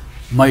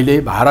मैले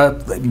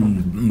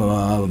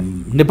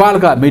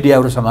नेपालका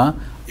मिडियाहरूसँग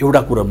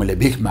एउटा कुरो मैले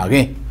भिख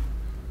मागेँ,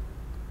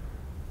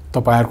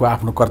 तपाईँहरूको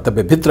आफ्नो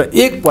कर्तव्यभित्र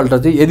एकपल्ट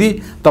चाहिँ यदि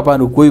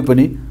तपाईँहरू कोही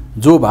पनि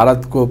जो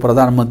भारतको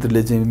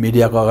प्रधानमन्त्रीले चाहिँ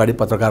मिडियाको अगाडि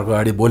पत्रकारको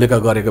अगाडि बोलेका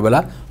गरेको बेला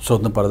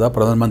सोध्नु पर्दा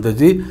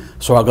प्रधानमन्त्रीजी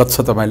स्वागत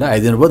छ, तपाईँलाई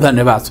आइदिनु भयो,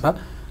 धन्यवाद छ,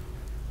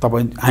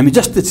 तपाईँ हामी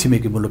जस्तै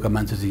छिमेकी मुलुकका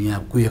मान्छे चाहिँ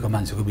यहाँ कुहेको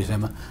मान्छेको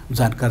विषयमा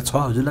जानकार छ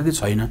हजुरलाई कि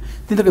छैन,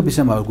 तिनीहरूको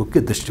विषयमा अरूको के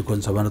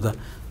दृष्टिकोण छ भनेर त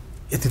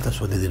यति त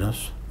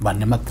सोधिदिनुहोस्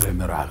भन्ने मात्रै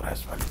मेरो आग्रह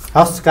छ।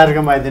 हस्,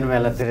 कार्यक्रममा आइदिनु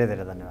भएलाई धेरै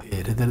धेरै धन्यवाद।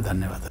 धेरै धेरै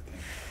धन्यवाद।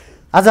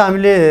 आज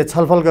हामीले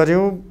छलफल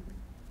गऱ्यौँ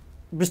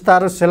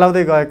बिस्तारो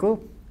सेलाउँदै गएको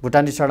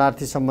भुटानी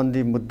शरणार्थी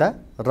सम्बन्धी मुद्दा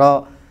र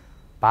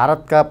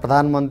भारतका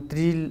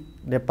प्रधानमन्त्री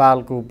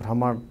नेपालको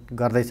भ्रमण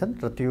गर्दैछन्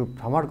र त्यो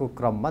भ्रमणको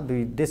क्रममा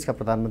दुई देशका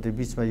प्रधानमन्त्री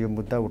बिचमा यो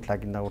मुद्दा उठ्ला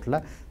कि नउठ्ला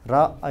र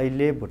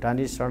अहिले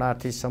भुटानी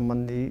शरणार्थी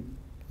सम्बन्धी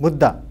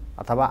मुद्दा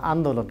अथवा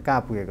आन्दोलन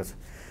कहाँ पुगेको छ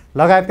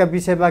लगायतका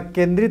विषयमा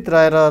केन्द्रित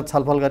रहेर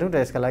छलफल गऱ्यौँ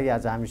र यसका लागि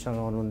आज हामीसँग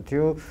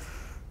हुनुहुन्थ्यो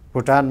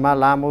भुटानमा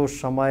लामो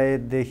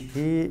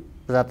समयदेखि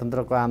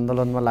प्रजातन्त्रको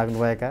आन्दोलनमा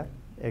लाग्नुभएका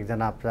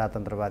एकजना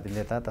प्रजातन्त्रवादी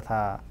नेता तथा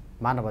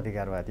मानव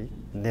अधिकारवादी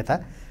नेता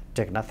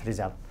टेकनाथ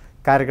रिजाल।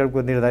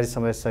 कार्यक्रमको निर्धारित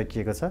समय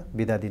सकिएको छ,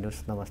 बिदा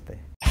दिनुहोस्,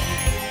 नमस्ते।